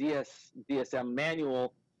the DSM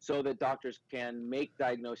manual so that doctors can make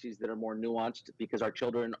diagnoses that are more nuanced? Because our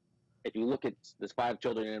children, if you look at there's 5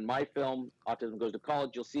 children in my film, Autism Goes to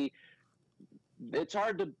College, you'll see it's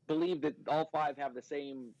hard to believe that all 5 have the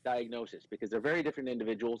same diagnosis because they're very different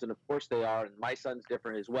individuals, and of course they are, and my son's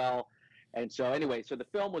different as well. And so anyway, so the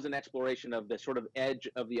film was an exploration of the sort of edge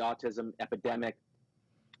of the autism epidemic,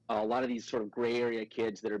 a lot of these sort of gray area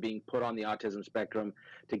kids that are being put on the autism spectrum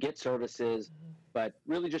to get services, but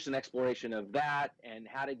really just an exploration of that and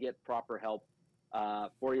how to get proper help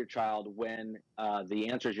for your child when the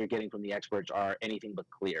answers you're getting from the experts are anything but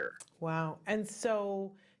clear. Wow. And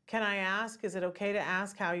so can I ask, is it okay to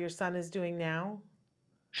ask how your son is doing now?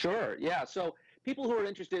 Sure. Yeah. So people who are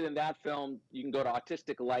interested in that film, you can go to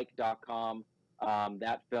autisticlike.com.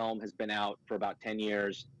 That film has been out for about 10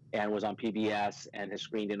 years and was on PBS and has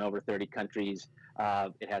screened in over 30 countries.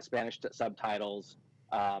 It has Spanish subtitles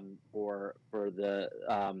for the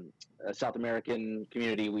South American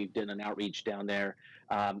community. We've done an outreach down there.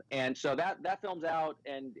 And so that film's out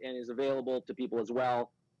and is available to people as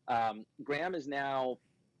well. Graham is now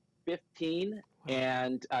 15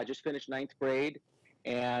 and just finished 9th grade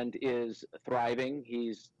and is thriving.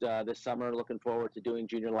 He's this summer looking forward to doing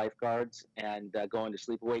junior lifeguards and going to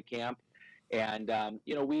sleepaway camp. And,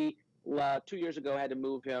 we 2 years ago had to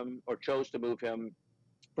move him, or chose to move him,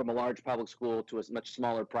 from a large public school to a much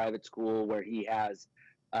smaller private school where he has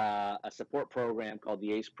a support program called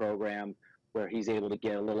the ACE program, where he's able to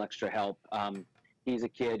get a little extra help. He's a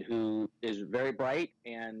kid who is very bright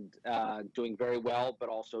and doing very well, but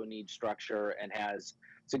also needs structure and has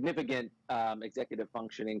significant executive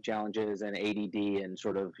functioning challenges and ADD and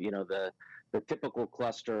sort of, the typical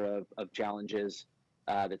cluster of challenges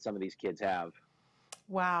that some of these kids have.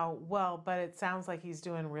 Wow. Well, but it sounds like he's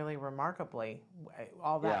doing really remarkably,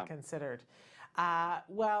 all that considered. Honestly,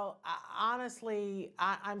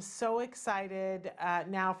 I'm so excited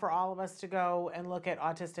now for all of us to go and look at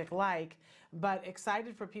Autistic Like, but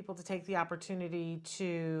excited for people to take the opportunity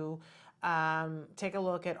to take a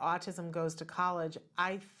look at Autism Goes to College.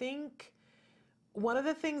 I think one of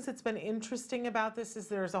the things that's been interesting about this is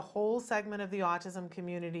there's a whole segment of the autism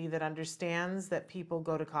community that understands that people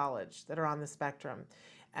go to college that are on the spectrum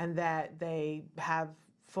and that they have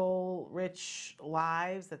full, rich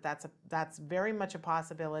lives, that's very much a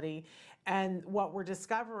possibility. And what we're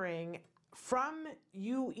discovering from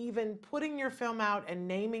you even putting your film out and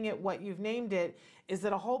naming it what you've named it is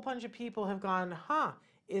that a whole bunch of people have gone,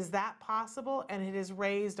 is that possible? And it has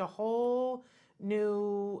raised a whole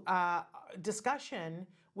new discussion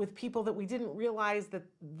with people that we didn't realize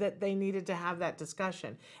that they needed to have that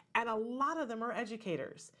discussion. And a lot of them are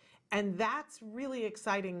educators. And that's really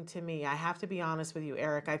exciting to me. I have to be honest with you,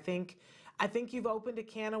 Erik. I think you've opened a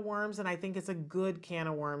can of worms, and I think it's a good can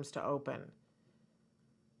of worms to open.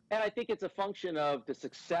 And I think it's a function of the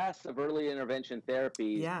success of early intervention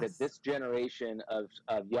therapies that this generation of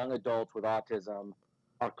young adults with autism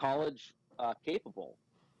are college capable.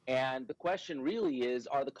 And the question really is,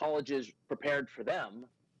 are the colleges prepared for them?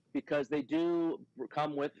 Because they do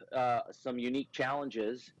come with some unique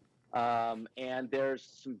challenges. And there's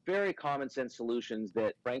some very common sense solutions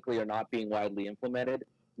that frankly are not being widely implemented.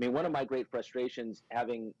 I mean, one of my great frustrations,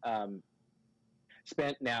 having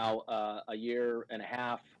spent now a year and a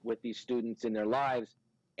half with these students in their lives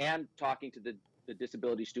and talking to the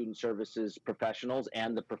disability student services professionals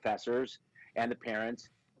and the professors and the parents,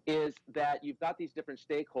 is that you've got these different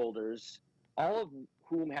stakeholders, all of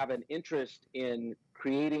whom have an interest in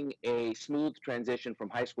creating a smooth transition from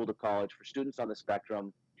high school to college for students on the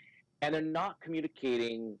spectrum, and they're not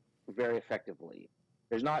communicating very effectively.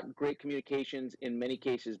 There's not great communications in many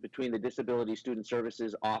cases between the disability student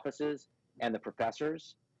services offices and the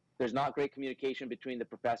professors. There's not great communication between the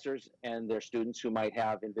professors and their students who might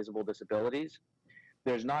have invisible disabilities.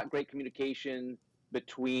 There's not great communication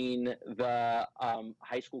between the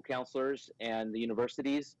high school counselors and the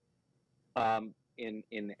universities in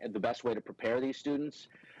the best way to prepare these students.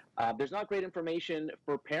 There's not great information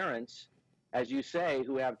for parents, as you say,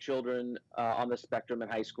 who have children on the spectrum in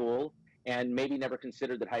high school and maybe never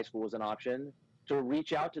considered that high school was an option, to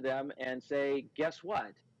reach out to them and say, guess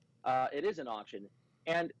what? It is an option.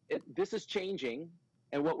 And this is changing.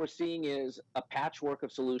 And what we're seeing is a patchwork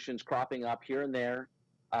of solutions cropping up here and there,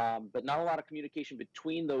 but not a lot of communication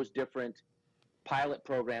between those different pilot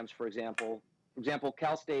programs, for example. For example,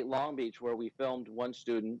 Cal State Long Beach, where we filmed one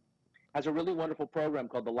student, has a really wonderful program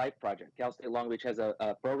called the Life Project. Cal State Long Beach has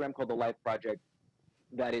a program called the Life Project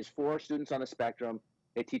that is for students on the spectrum.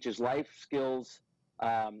 It teaches life skills.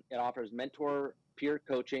 It offers mentor peer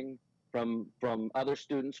coaching from other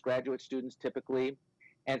students, graduate students typically,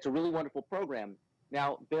 and it's a really wonderful program.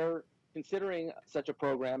 Now, they're considering such a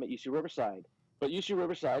program at UC Riverside, but UC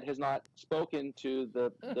Riverside has not spoken to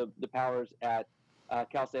the powers at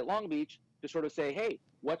Cal State Long Beach to sort of say, hey,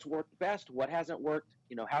 what's worked best, what hasn't worked,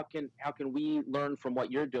 how can we learn from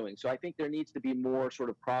what you're doing? So I think there needs to be more sort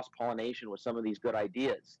of cross-pollination with some of these good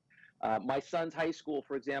ideas. My son's high school,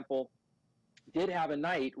 for example, did have a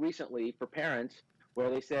night recently for parents where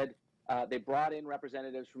they said they brought in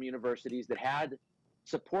representatives from universities that had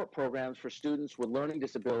support programs for students with learning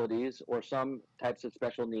disabilities or some types of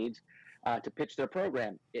special needs to pitch their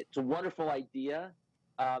program. It's a wonderful idea.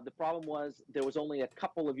 The problem was there was only a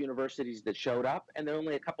couple of universities that showed up, and there were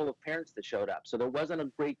only a couple of parents that showed up. So there wasn't a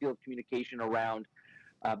great deal of communication around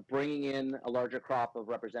bringing in a larger crop of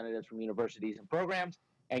representatives from universities and programs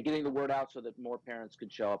and getting the word out so that more parents could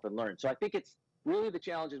show up and learn. So I think it's really, the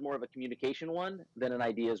challenge is more of a communication one than an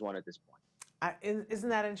ideas one at this point. Isn't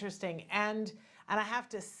that interesting? And I have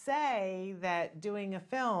to say that doing a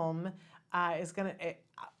film is going to,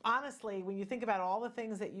 honestly, when you think about all the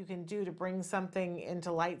things that you can do to bring something into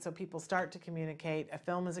light so people start to communicate, a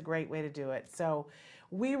film is a great way to do it. So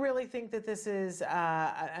we really think that this is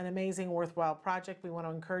an amazing, worthwhile project. We want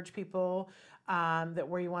to encourage people that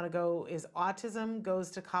where you want to go is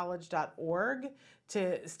autismgoestocollege.org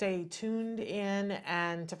to stay tuned in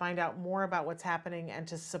and to find out more about what's happening and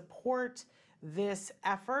to support this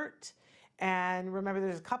effort. And remember,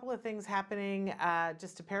 there's a couple of things happening,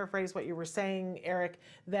 just to paraphrase what you were saying, Erik,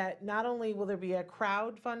 that not only will there be a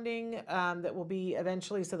crowdfunding that will be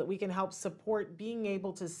eventually so that we can help support being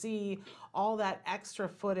able to see all that extra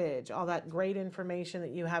footage, all that great information that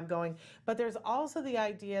you have going, but there's also the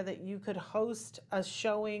idea that you could host a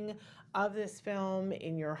showing of this film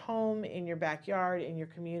in your home, in your backyard, in your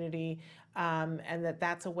community, and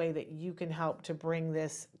that's a way that you can help to bring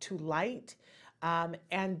this to light.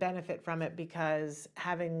 And benefit from it, because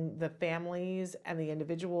having the families and the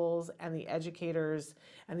individuals and the educators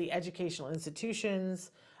and the educational institutions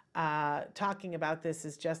talking about this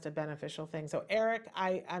is just a beneficial thing. So Erik,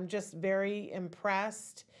 I'm just very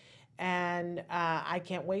impressed, and I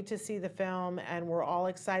can't wait to see the film, and we're all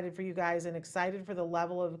excited for you guys and excited for the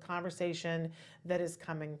level of conversation that is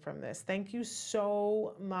coming from this. Thank you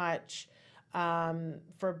so much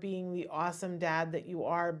for being the awesome dad that you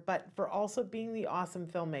are, but for also being the awesome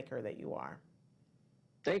filmmaker that you are.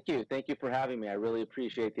 Thank you. Thank you for having me. I really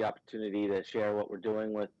appreciate the opportunity to share what we're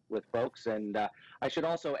doing with folks. And I should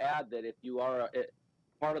also add that if you are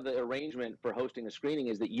part of the arrangement for hosting a screening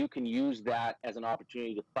is that you can use that as an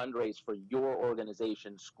opportunity to fundraise for your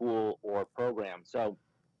organization, school, or program. So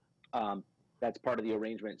that's part of the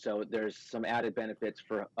arrangement. So there's some added benefits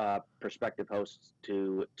for prospective hosts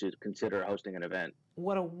to consider hosting an event.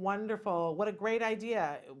 What a great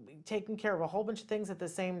idea. Taking care of a whole bunch of things at the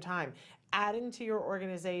same time. Adding to your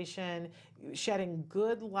organization, shedding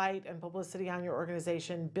good light and publicity on your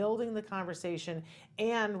organization, building the conversation,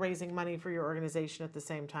 and raising money for your organization at the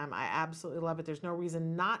same time. I absolutely love it. There's no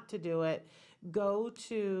reason not to do it. Go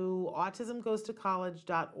to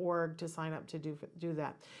autismgoestocollege.org to sign up to do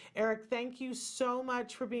that. Erik, thank you so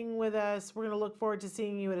much for being with us. We're going to look forward to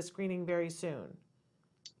seeing you at a screening very soon.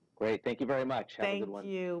 Great. Thank you very much. Have a good one.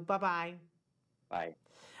 Thank you. Bye-bye. Bye.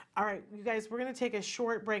 All right, you guys, we're going to take a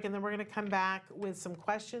short break, and then we're going to come back with some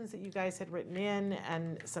questions that you guys had written in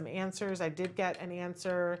and some answers. I did get an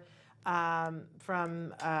answer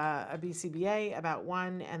from a BCBA about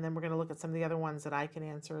one, and then we're going to look at some of the other ones that I can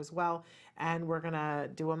answer as well, and we're going to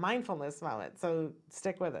do a mindfulness moment. So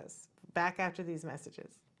stick with us. Back after these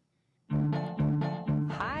messages.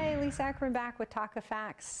 Hi, Lisa Ackerman back with Talk of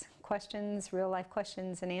Facts. Questions, real life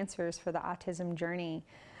questions and answers for the autism journey.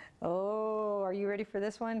 Oh, are you ready for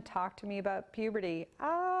this one? Talk to me about puberty.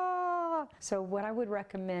 So what I would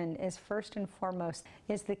recommend is, first and foremost,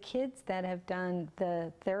 is the kids that have done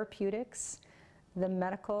the therapeutics, the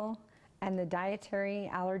medical, and the dietary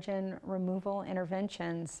allergen removal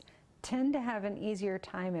interventions tend to have an easier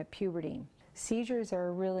time at puberty. Seizures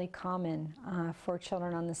are really common for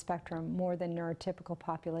children on the spectrum, more than neurotypical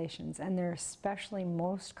populations, and they're especially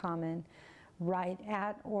most common right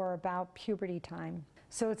at or about puberty time.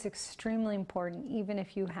 So it's extremely important, even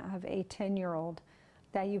if you have a 10-year-old,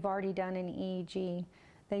 that you've already done an EEG,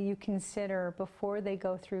 that you consider before they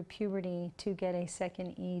go through puberty to get a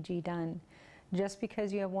second EEG done. Just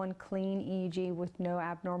because you have one clean EEG with no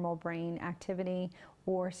abnormal brain activity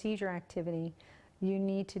or seizure activity, you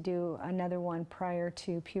need to do another one prior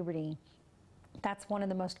to puberty. That's one of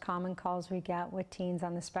the most common calls we get with teens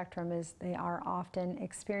on the spectrum, is they are often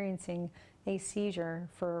experiencing a seizure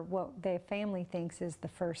for what their family thinks is the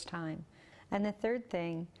first time. And the third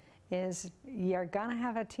thing is, you're gonna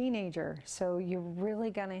have a teenager, so you're really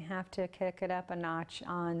gonna have to kick it up a notch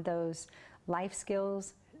on those life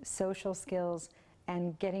skills, social skills,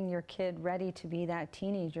 and getting your kid ready to be that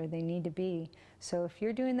teenager they need to be. So if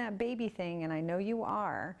you're doing that baby thing, and I know you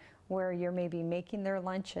are, where you're maybe making their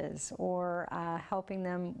lunches or helping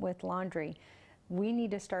them with laundry, we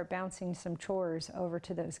need to start bouncing some chores over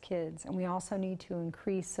to those kids. And we also need to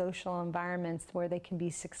increase social environments where they can be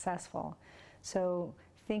successful. So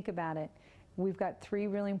think about it. We've got 3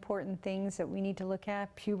 really important things that we need to look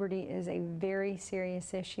at. Puberty is a very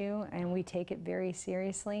serious issue, and we take it very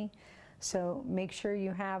seriously. So make sure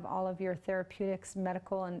you have all of your therapeutics,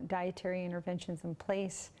 medical, and dietary interventions in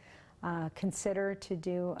place. Consider to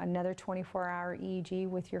do another 24-hour EEG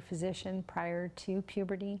with your physician prior to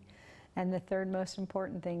puberty. And the third most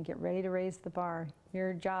important thing, get ready to raise the bar.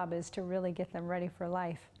 Your job is to really get them ready for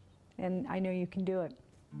life. And I know you can do it.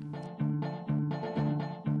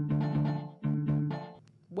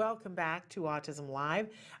 Welcome back to Autism Live.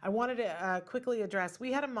 I wanted to quickly address,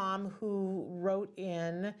 we had a mom who wrote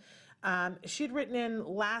in She'd written in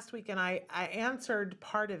last week, and I answered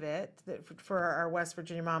part of it for our West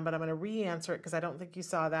Virginia mom, but I'm going to re-answer it because I don't think you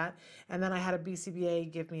saw that. And then I had a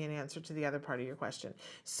BCBA give me an answer to the other part of your question.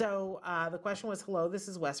 So the question was, hello, this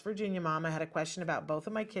is West Virginia mom. I had a question about both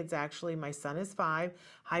of my kids, actually. My son is 5,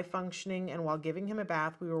 high functioning, and while giving him a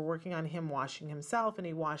bath, we were working on him washing himself, and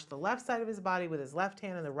he washed the left side of his body with his left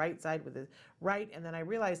hand and the right side with his right, and then I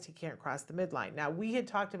realized he can't cross the midline. Now, we had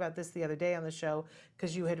talked about this the other day on the show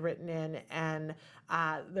because you had written in, and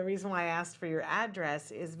the reason why I asked for your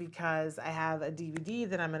address is because I have a DVD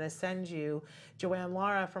that I'm going to send you. Joanne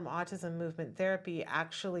Lara from Autism Movement Therapy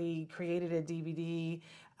actually created a DVD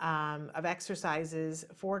of exercises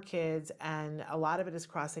for kids, and a lot of it is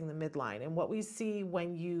crossing the midline. And what we see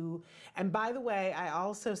when you, and by the way, I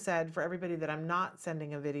also said for everybody that I'm not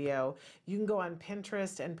sending a video, you can go on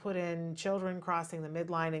Pinterest and put in children crossing the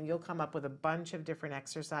midline, and you'll come up with a bunch of different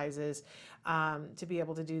exercises to be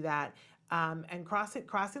able to do that. And crossing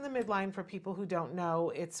the midline, for people who don't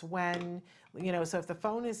know, it's when, so if the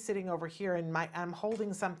phone is sitting over here and I'm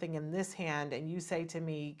holding something in this hand and you say to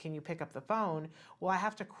me, can you pick up the phone? Well, I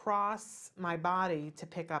have to cross my body to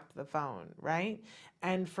pick up the phone, right?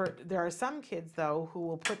 And there are some kids, though, who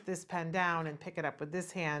will put this pen down and pick it up with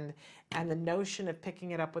this hand, and the notion of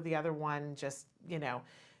picking it up with the other one just,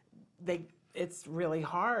 it's really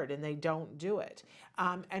hard and they don't do it.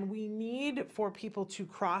 And we need for people to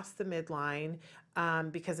cross the midline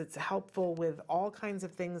because it's helpful with all kinds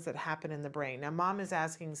of things that happen in the brain. Now, mom is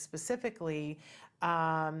asking specifically,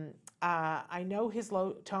 I know his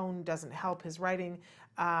low tone doesn't help his writing,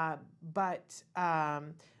 but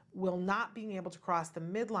will not being able to cross the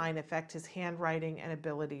midline affect his handwriting and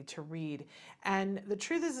ability to read? And the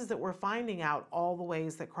truth is that we're finding out all the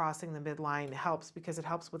ways that crossing the midline helps, because it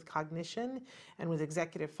helps with cognition and with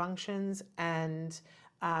executive functions. And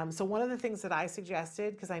so one of the things that I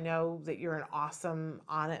suggested, because I know that you're an awesome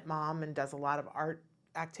on-it mom and does a lot of art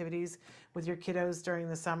activities with your kiddos during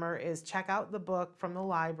the summer, is check out the book from the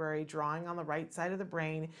library, Drawing on the Right Side of the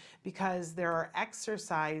Brain, because there are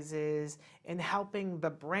exercises in helping the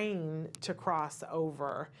brain to cross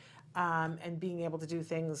over and being able to do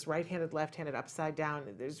things right-handed, left-handed, upside down.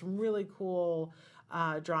 There's really cool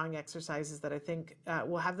drawing exercises that I think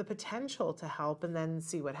will have the potential to help, and then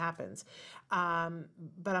see what happens.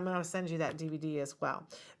 But I'm going to send you that DVD as well.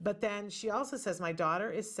 But then she also says, my daughter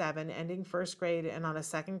is 7, ending 1st grade and on a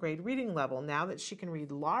 2nd grade reading level. Now that she can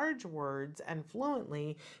read large words and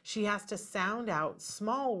fluently, she has to sound out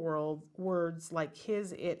small words like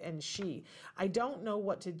his, it, and she. I don't know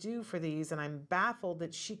what to do for these, and I'm baffled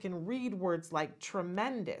that she can read words like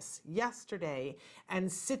tremendous, yesterday,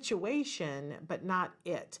 and situation, but not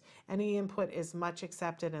it. Any input is much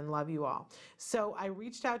accepted, and love you all. So I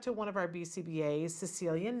reached out to one of our BCBAs,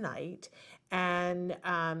 Cecilia Knight, and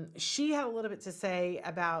she had a little bit to say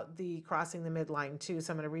about the crossing the midline too.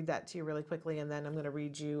 So I'm going to read that to you really quickly, and then I'm going to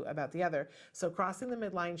read you about the other. So crossing the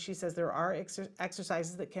midline, she says there are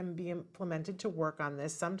exercises that can be implemented to work on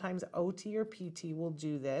this. Sometimes OT or PT will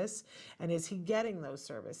do this. And is he getting those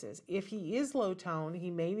services? If he is low tone,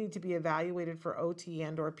 he may need to be evaluated for OT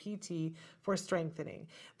and or PT for strengthening.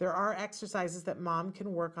 There are exercises that mom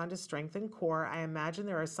can work on to strengthen core. I imagine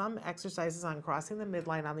there are some exercises on crossing the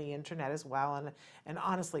midline on the internet as well. And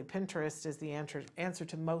honestly, Pinterest is the answer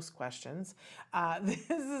to most questions. This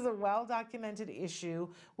is a well-documented issue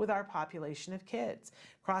with our population of kids.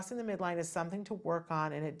 Crossing the midline is something to work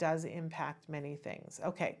on, and it does impact many things.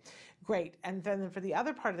 Okay, great. And then for the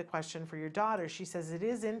other part of the question for your daughter, she says it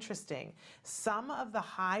is interesting. Some of the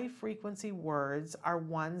high-frequency words are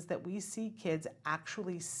ones that we see kids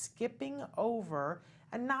actually skipping over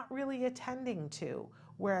and not really attending to,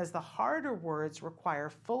 whereas the harder words require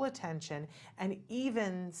full attention and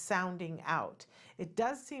even sounding out. It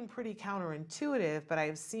does seem pretty counterintuitive, but I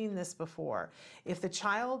have seen this before. If the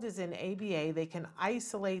child is in ABA, they can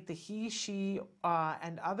isolate the he, she,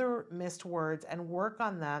 and other missed words and work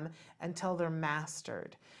on them until they're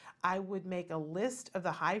mastered. I would make a list of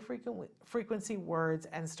the high frequency words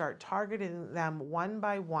and start targeting them one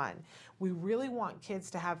by one. We really want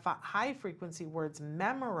kids to have high frequency words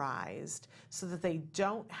memorized so that they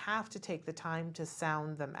don't have to take the time to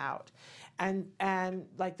sound them out. And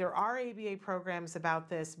like, there are ABA programs about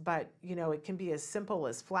this, but it can be as simple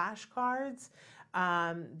as flashcards.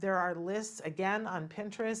 There are lists, again, on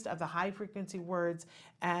Pinterest of the high frequency words,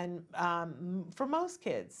 and for most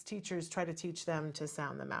kids, teachers try to teach them to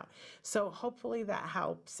sound them out. So hopefully that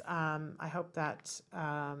helps. I hope that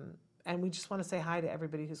And we just want to say hi to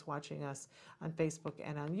everybody who's watching us on Facebook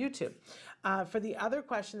and on YouTube. For the other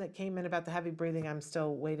question that came in about the heavy breathing, I'm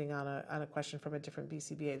still waiting on a question from a different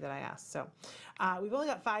BCBA that I asked. So we've only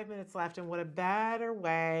got 5 minutes left, and what a better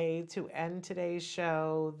way to end today's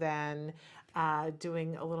show than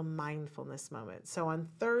doing a little mindfulness moment. So on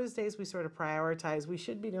Thursdays, we sort of prioritize. We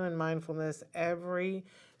should be doing mindfulness every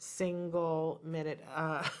single minute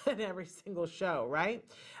in every single show, right?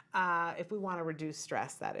 If we want to reduce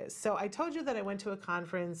stress, that is. So I told you that I went to a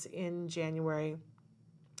conference in January,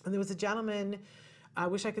 and there was a gentleman. I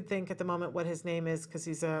wish I could think at the moment what his name is, because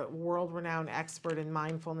he's a world-renowned expert in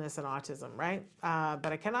mindfulness and autism, right?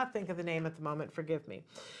 But I cannot think of the name at the moment, forgive me.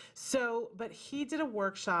 So, but he did a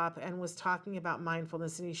workshop and was talking about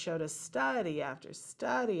mindfulness, and he showed us study after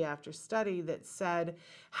study after study that said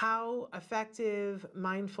how effective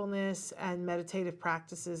mindfulness and meditative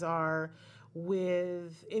practices are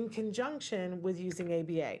in conjunction with using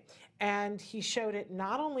ABA. And he showed it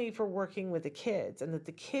not only for working with the kids and that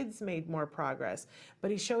the kids made more progress,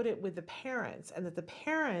 but he showed it with the parents, and that the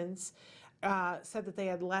parents said that they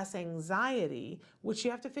had less anxiety, which you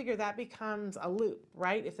have to figure that becomes a loop,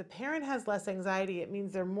 right? If the parent has less anxiety, it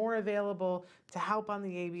means they're more available to help on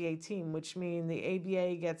the ABA team, which means the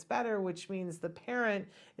ABA gets better, which means the parent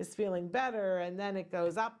is feeling better, and then it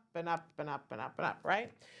goes up and up and up and up and up,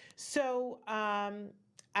 right? So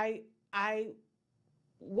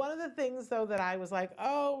one of the things, though, that I was like,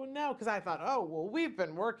 oh, no, because I thought, oh, well, we've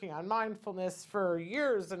been working on mindfulness for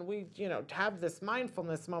years, and we, have this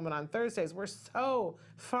mindfulness moment on Thursdays. We're so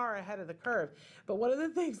far ahead of the curve. But one of the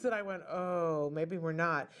things that I went, oh, maybe we're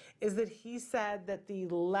not, is that he said that the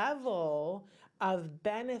level of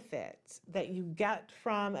benefit that you get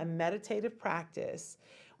from a meditative practice,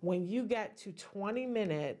 when you get to 20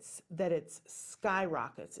 minutes, that it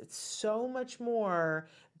skyrockets. It's so much more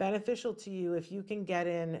beneficial to you if you can get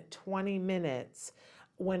in 20 minutes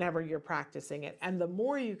whenever you're practicing it. And the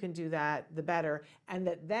more you can do that, the better. And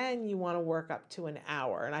that then you want to work up to an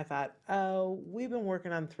hour. And I thought, oh, we've been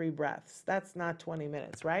working on 3 breaths. That's not 20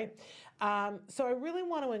 minutes, right? So I really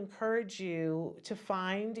want to encourage you to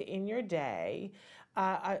find in your day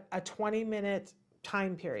a 20-minute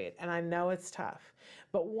time period. And I know it's tough.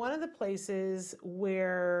 But one of the places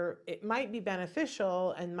where it might be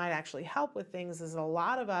beneficial and might actually help with things is a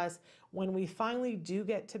lot of us, when we finally do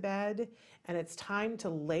get to bed and it's time to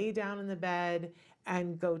lay down in the bed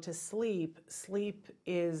and go to sleep, sleep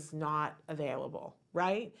is not available,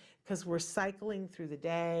 right? Because we're cycling through the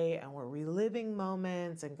day and we're reliving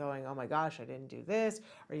moments and going, oh my gosh, I didn't do this,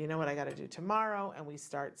 or you know what I got to do tomorrow, and we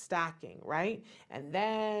start stacking, right? And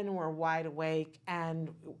then we're wide awake,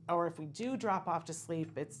 or if we do drop off to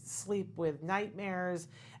sleep, it's sleep with nightmares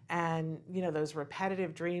and those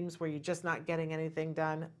repetitive dreams where you're just not getting anything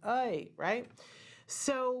done, right?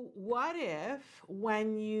 So what if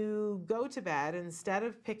when you go to bed, instead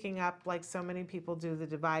of picking up, like so many people do, the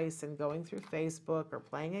device and going through Facebook or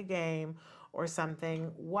playing a game or something,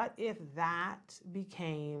 what if that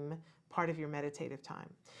became part of your meditative time?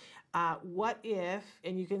 What if,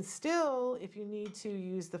 and you can still, if you need to,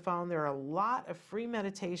 use the phone. There are a lot of free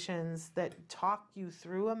meditations that talk you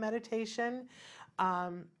through a meditation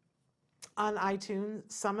on iTunes.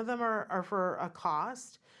 Some of them are for a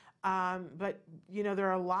cost. But there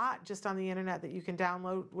are a lot just on the internet that you can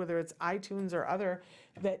download, whether it's iTunes or other,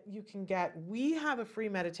 that you can get. We have a free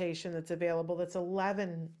meditation that's available that's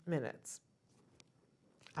 11 minutes.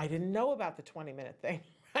 I didn't know about the 20-minute thing,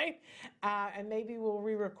 right? And maybe we'll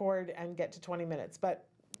re-record and get to 20 minutes. But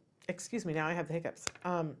excuse me, now I have the hiccups.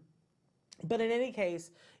 But in any case,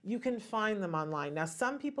 you can find them online. Now,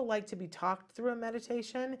 some people like to be talked through a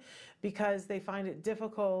meditation because they find it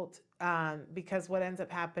difficult, because what ends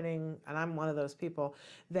up happening, and I'm one of those people,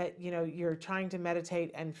 that you're trying to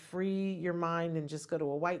meditate and free your mind and just go to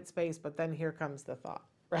a white space, but then here comes the thought,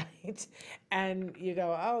 right? And you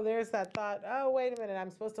go, oh, there's that thought. Oh, wait a minute, I'm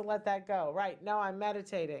supposed to let that go. Right, no, I'm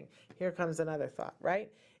meditating. Here comes another thought,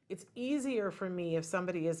 right? It's easier for me if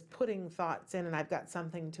somebody is putting thoughts in and I've got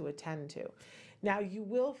something to attend to. Now, you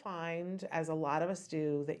will find, as a lot of us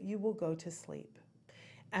do, that you will go to sleep.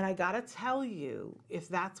 And I gotta tell you, if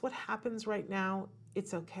that's what happens right now,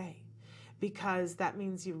 it's okay, because that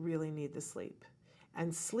means you really need the sleep.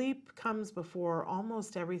 And sleep comes before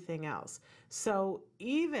almost everything else. So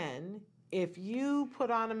even if you put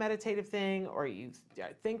on a meditative thing, or you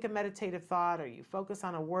think a meditative thought, or you focus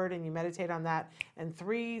on a word and you meditate on that, and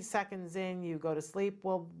 3 seconds in you go to sleep,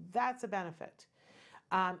 well, that's a benefit.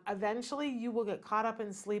 Eventually you will get caught up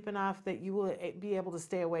in sleep enough that you will be able to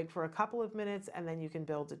stay awake for a couple of minutes, and then you can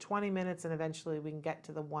build to 20 minutes, and eventually we can get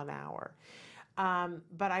to the 1 hour.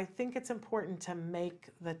 But I think it's important to make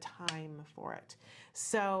the time for it.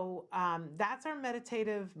 So that's our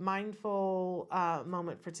meditative, mindful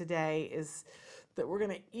moment for today, is that we're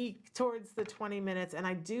going to eke towards the 20 minutes. And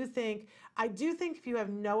I do think if you have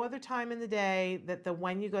no other time in the day, that the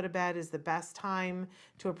when you go to bed is the best time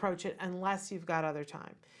to approach it, unless you've got other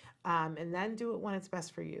time. And then do it when it's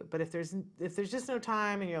best for you. But if there's just no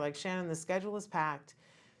time and you're like, Shannon, the schedule is packed,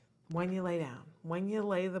 when you lay down, when you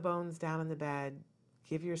lay the bones down in the bed,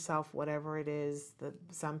 give yourself whatever it is.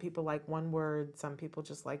 Some people like one word, some people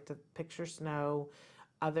just like to picture snow.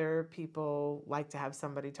 Other people like to have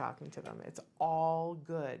somebody talking to them. It's all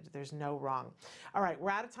good. There's no wrong. All right,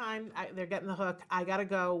 we're out of time. They're getting the hook. I got to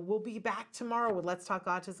go. We'll be back tomorrow with Let's Talk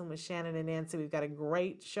Autism with Shannon and Nancy. We've got a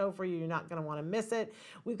great show for you. You're not going to want to miss it.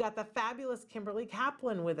 We've got the fabulous Kimberly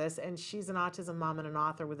Kaplan with us, and she's an autism mom and an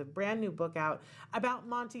author with a brand new book out about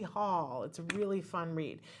Monty Hall. It's a really fun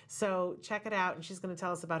read. So check it out, and she's going to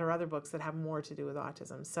tell us about her other books that have more to do with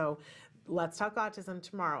autism. So Let's Talk Autism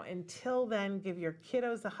tomorrow. Until then, give your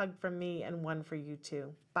kiddos a hug from me and one for you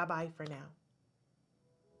too. Bye-bye for now.